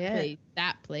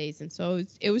 that plays. And so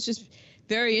it was just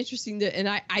very interesting and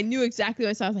I knew exactly what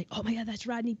I saw. I was like, oh my God, that's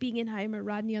Rodney Bingenheimer,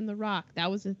 Rodney on the Rock. That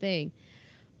was the thing.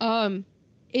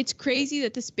 It's crazy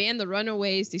that this band, the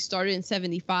Runaways, they started in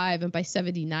 75 and by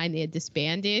 79 they had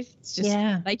disbanded. It's just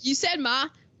like you said, Ma,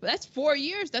 that's 4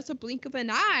 years. That's a blink of an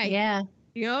eye. Yeah.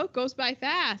 You know, it goes by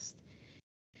fast.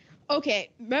 Okay,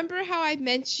 remember how I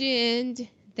mentioned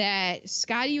that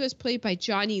Scotty was played by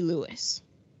Johnny Lewis?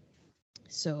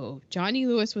 So Johnny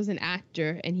Lewis was an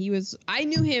actor, and I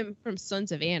knew him from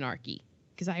Sons of Anarchy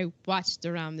because I watched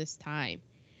around this time.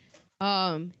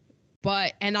 And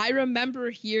I remember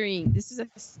hearing, this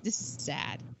is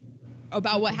sad,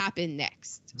 about what happened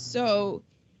next. So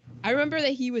I remember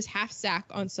that he was half Sack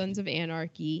on Sons of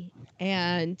Anarchy,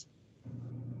 and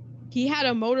he had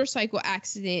a motorcycle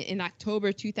accident in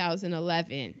October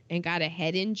 2011 and got a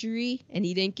head injury, and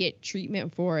he didn't get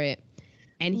treatment for it.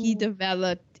 And he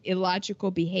developed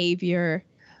illogical behavior.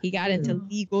 He got into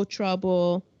legal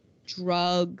trouble,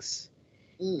 drugs,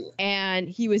 and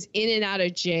he was in and out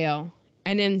of jail.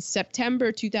 And in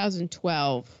September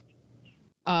 2012,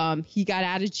 he got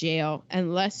out of jail,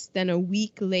 and less than a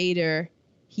week later,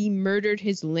 he murdered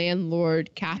his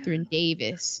landlord, Catherine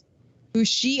Davis, who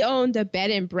she owned a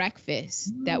bed and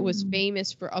breakfast that was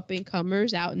famous for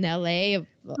up-and-comers out in LA, of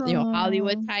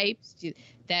Hollywood types,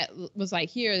 that was like,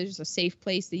 here, there's a safe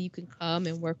place that you can come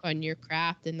and work on your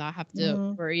craft and not have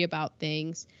to worry about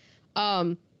things.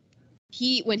 When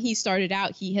he started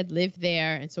out, he had lived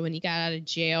there, and so when he got out of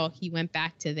jail, he went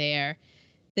back to there.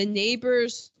 The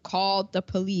neighbors called the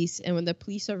police, and when the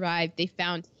police arrived, they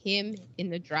found him in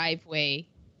the driveway,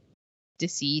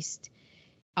 deceased.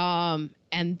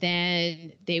 And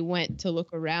then they went to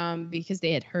look around because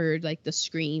they had heard like the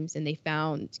screams, and they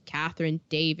found Catherine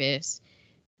Davis,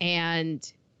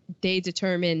 and they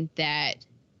determined that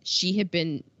she had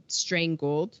been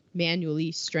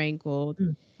manually strangled.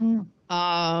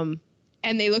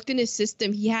 And they looked in his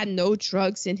system. He had no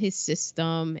drugs in his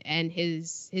system, and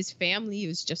his family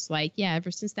was just like, yeah,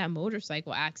 ever since that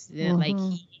motorcycle accident, like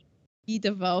he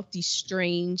developed these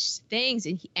strange things,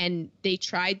 and they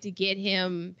tried to get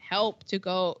him help to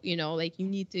go, like, you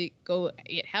need to go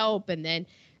get help, and then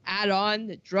add on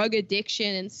the drug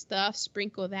addiction and stuff,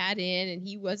 sprinkle that in, and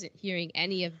he wasn't hearing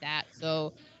any of that.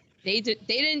 So they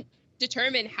didn't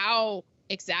determine how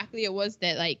exactly it was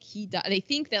that like he died. They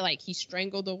think that like he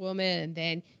strangled a woman and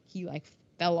then he like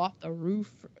fell off the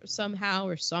roof somehow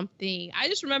or something. I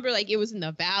just remember like it was in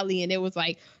the valley, and it was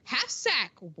like, half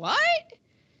Sack, what?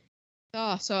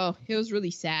 Oh, so it was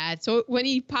really sad. So when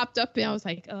he popped up, I was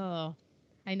like, oh,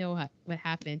 I know what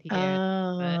happened here.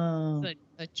 It's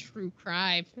a true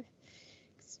crime.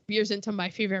 Spears into my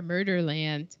favorite murder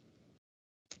land.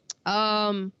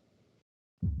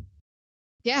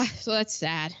 Yeah, so that's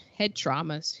sad. Head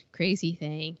traumas, crazy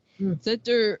thing. So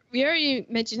we already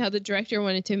mentioned how the director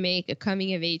wanted to make a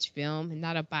coming of age film and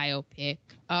not a biopic.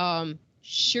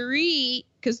 Cherie,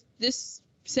 because this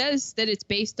says that it's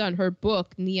based on her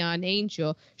book Neon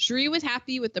Angel. Cherie was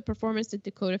happy with the performance that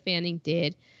Dakota Fanning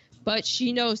did, but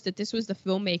she knows that this was the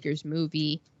filmmaker's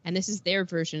movie and this is their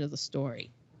version of the story.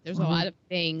 There's a lot of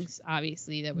things,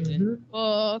 obviously, that was in the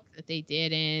book that they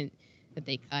didn't, that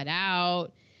they cut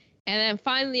out. And then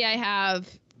finally I have,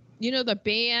 the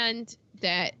band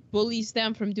that bullies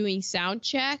them from doing sound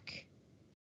check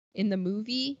in the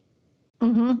movie.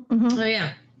 Oh,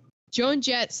 yeah. Joan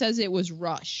Jett says it was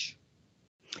Rush.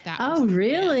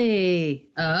 Really?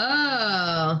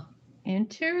 Oh.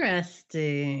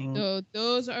 Interesting. So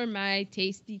those are my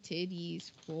tasty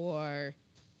titties for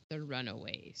the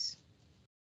Runaways.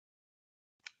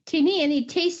 Teeny, any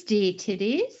tasty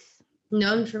titties?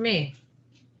 None for me.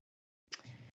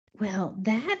 Well,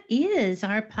 that is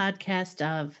our podcast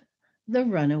of The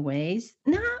Runaways.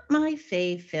 Not my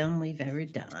fave film we've ever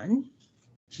done.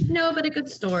 No, but a good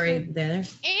story there.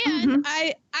 And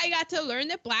I got to learn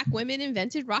that Black women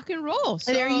invented rock and roll.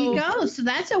 So There you go. So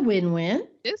that's a win-win.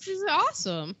 This is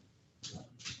awesome.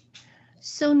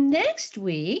 So next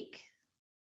week,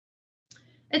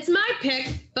 It's my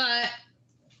pick, but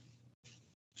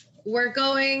we're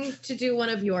going to do one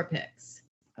of your picks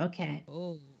okay.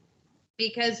 Oh.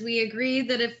 because we agreed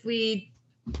that if we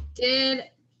did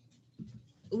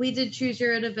Choose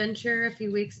Your Own Adventure a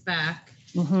few weeks back,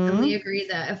 and we agreed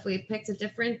that if we picked a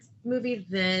different movie,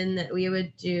 then that we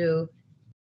would do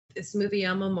this movie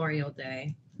on Memorial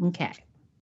Day. Okay.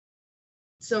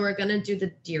 So we're gonna do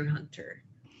The Deer Hunter.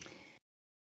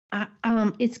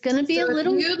 It's going to be So a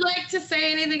little. If you'd like to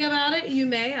say anything about it, you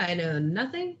may. I know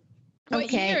nothing. What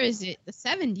Okay. year is it? The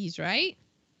 70s, right?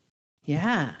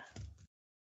 Yeah.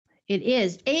 It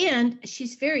is. And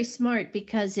she's very smart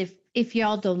because if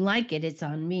y'all don't like it, it's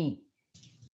on me.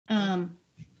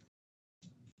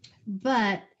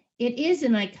 But it is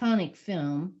an iconic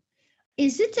film.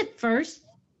 Is it the first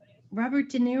Robert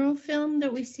De Niro film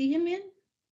that we see him in?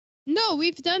 No,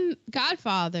 we've done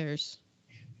Godfathers.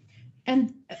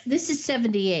 And this is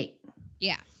 78.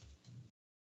 Yeah.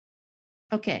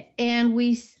 Okay. And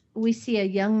we see a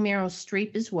young Meryl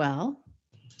Streep as well.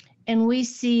 And we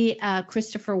see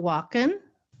Christopher Walken.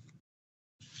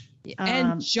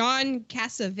 And John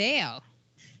Cassavetes.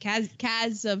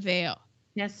 Cassavetes.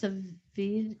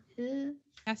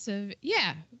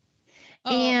 Yeah.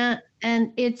 Oh,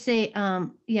 And it's a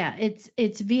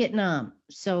it's Vietnam.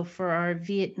 So for our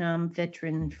Vietnam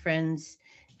veteran friends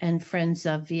and friends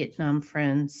of Vietnam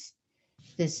friends,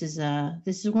 this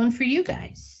is one for you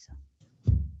guys.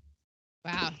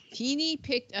 wow. Teeny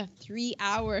picked a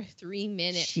 3-hour,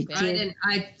 3-minute She film. did.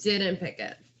 I didn't pick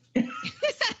it.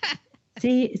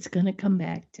 See, it's gonna come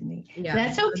back to me. Yeah,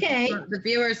 That's okay. For the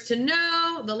viewers to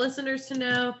know, the listeners to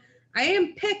know, I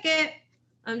didn't pick it.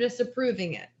 I'm just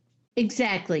approving it.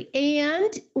 Exactly.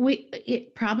 And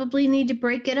it probably need to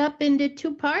break it up into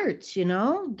 2 parts,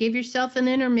 give yourself an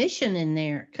intermission in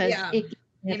there. Yeah,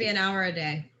 maybe an hour a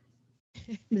day.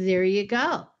 There you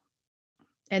go.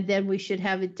 And then we should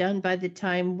have it done by the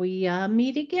time we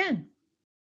meet again.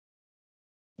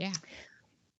 Yeah.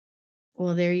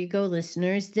 Well, there you go,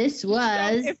 listeners. This So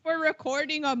was... if we're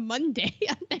recording on Monday,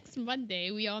 on next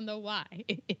Monday, we all know why.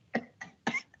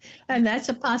 And that's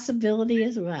a possibility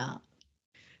as well.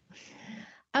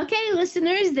 Okay,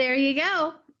 listeners, there you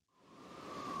go.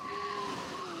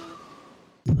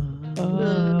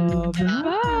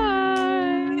 Bye.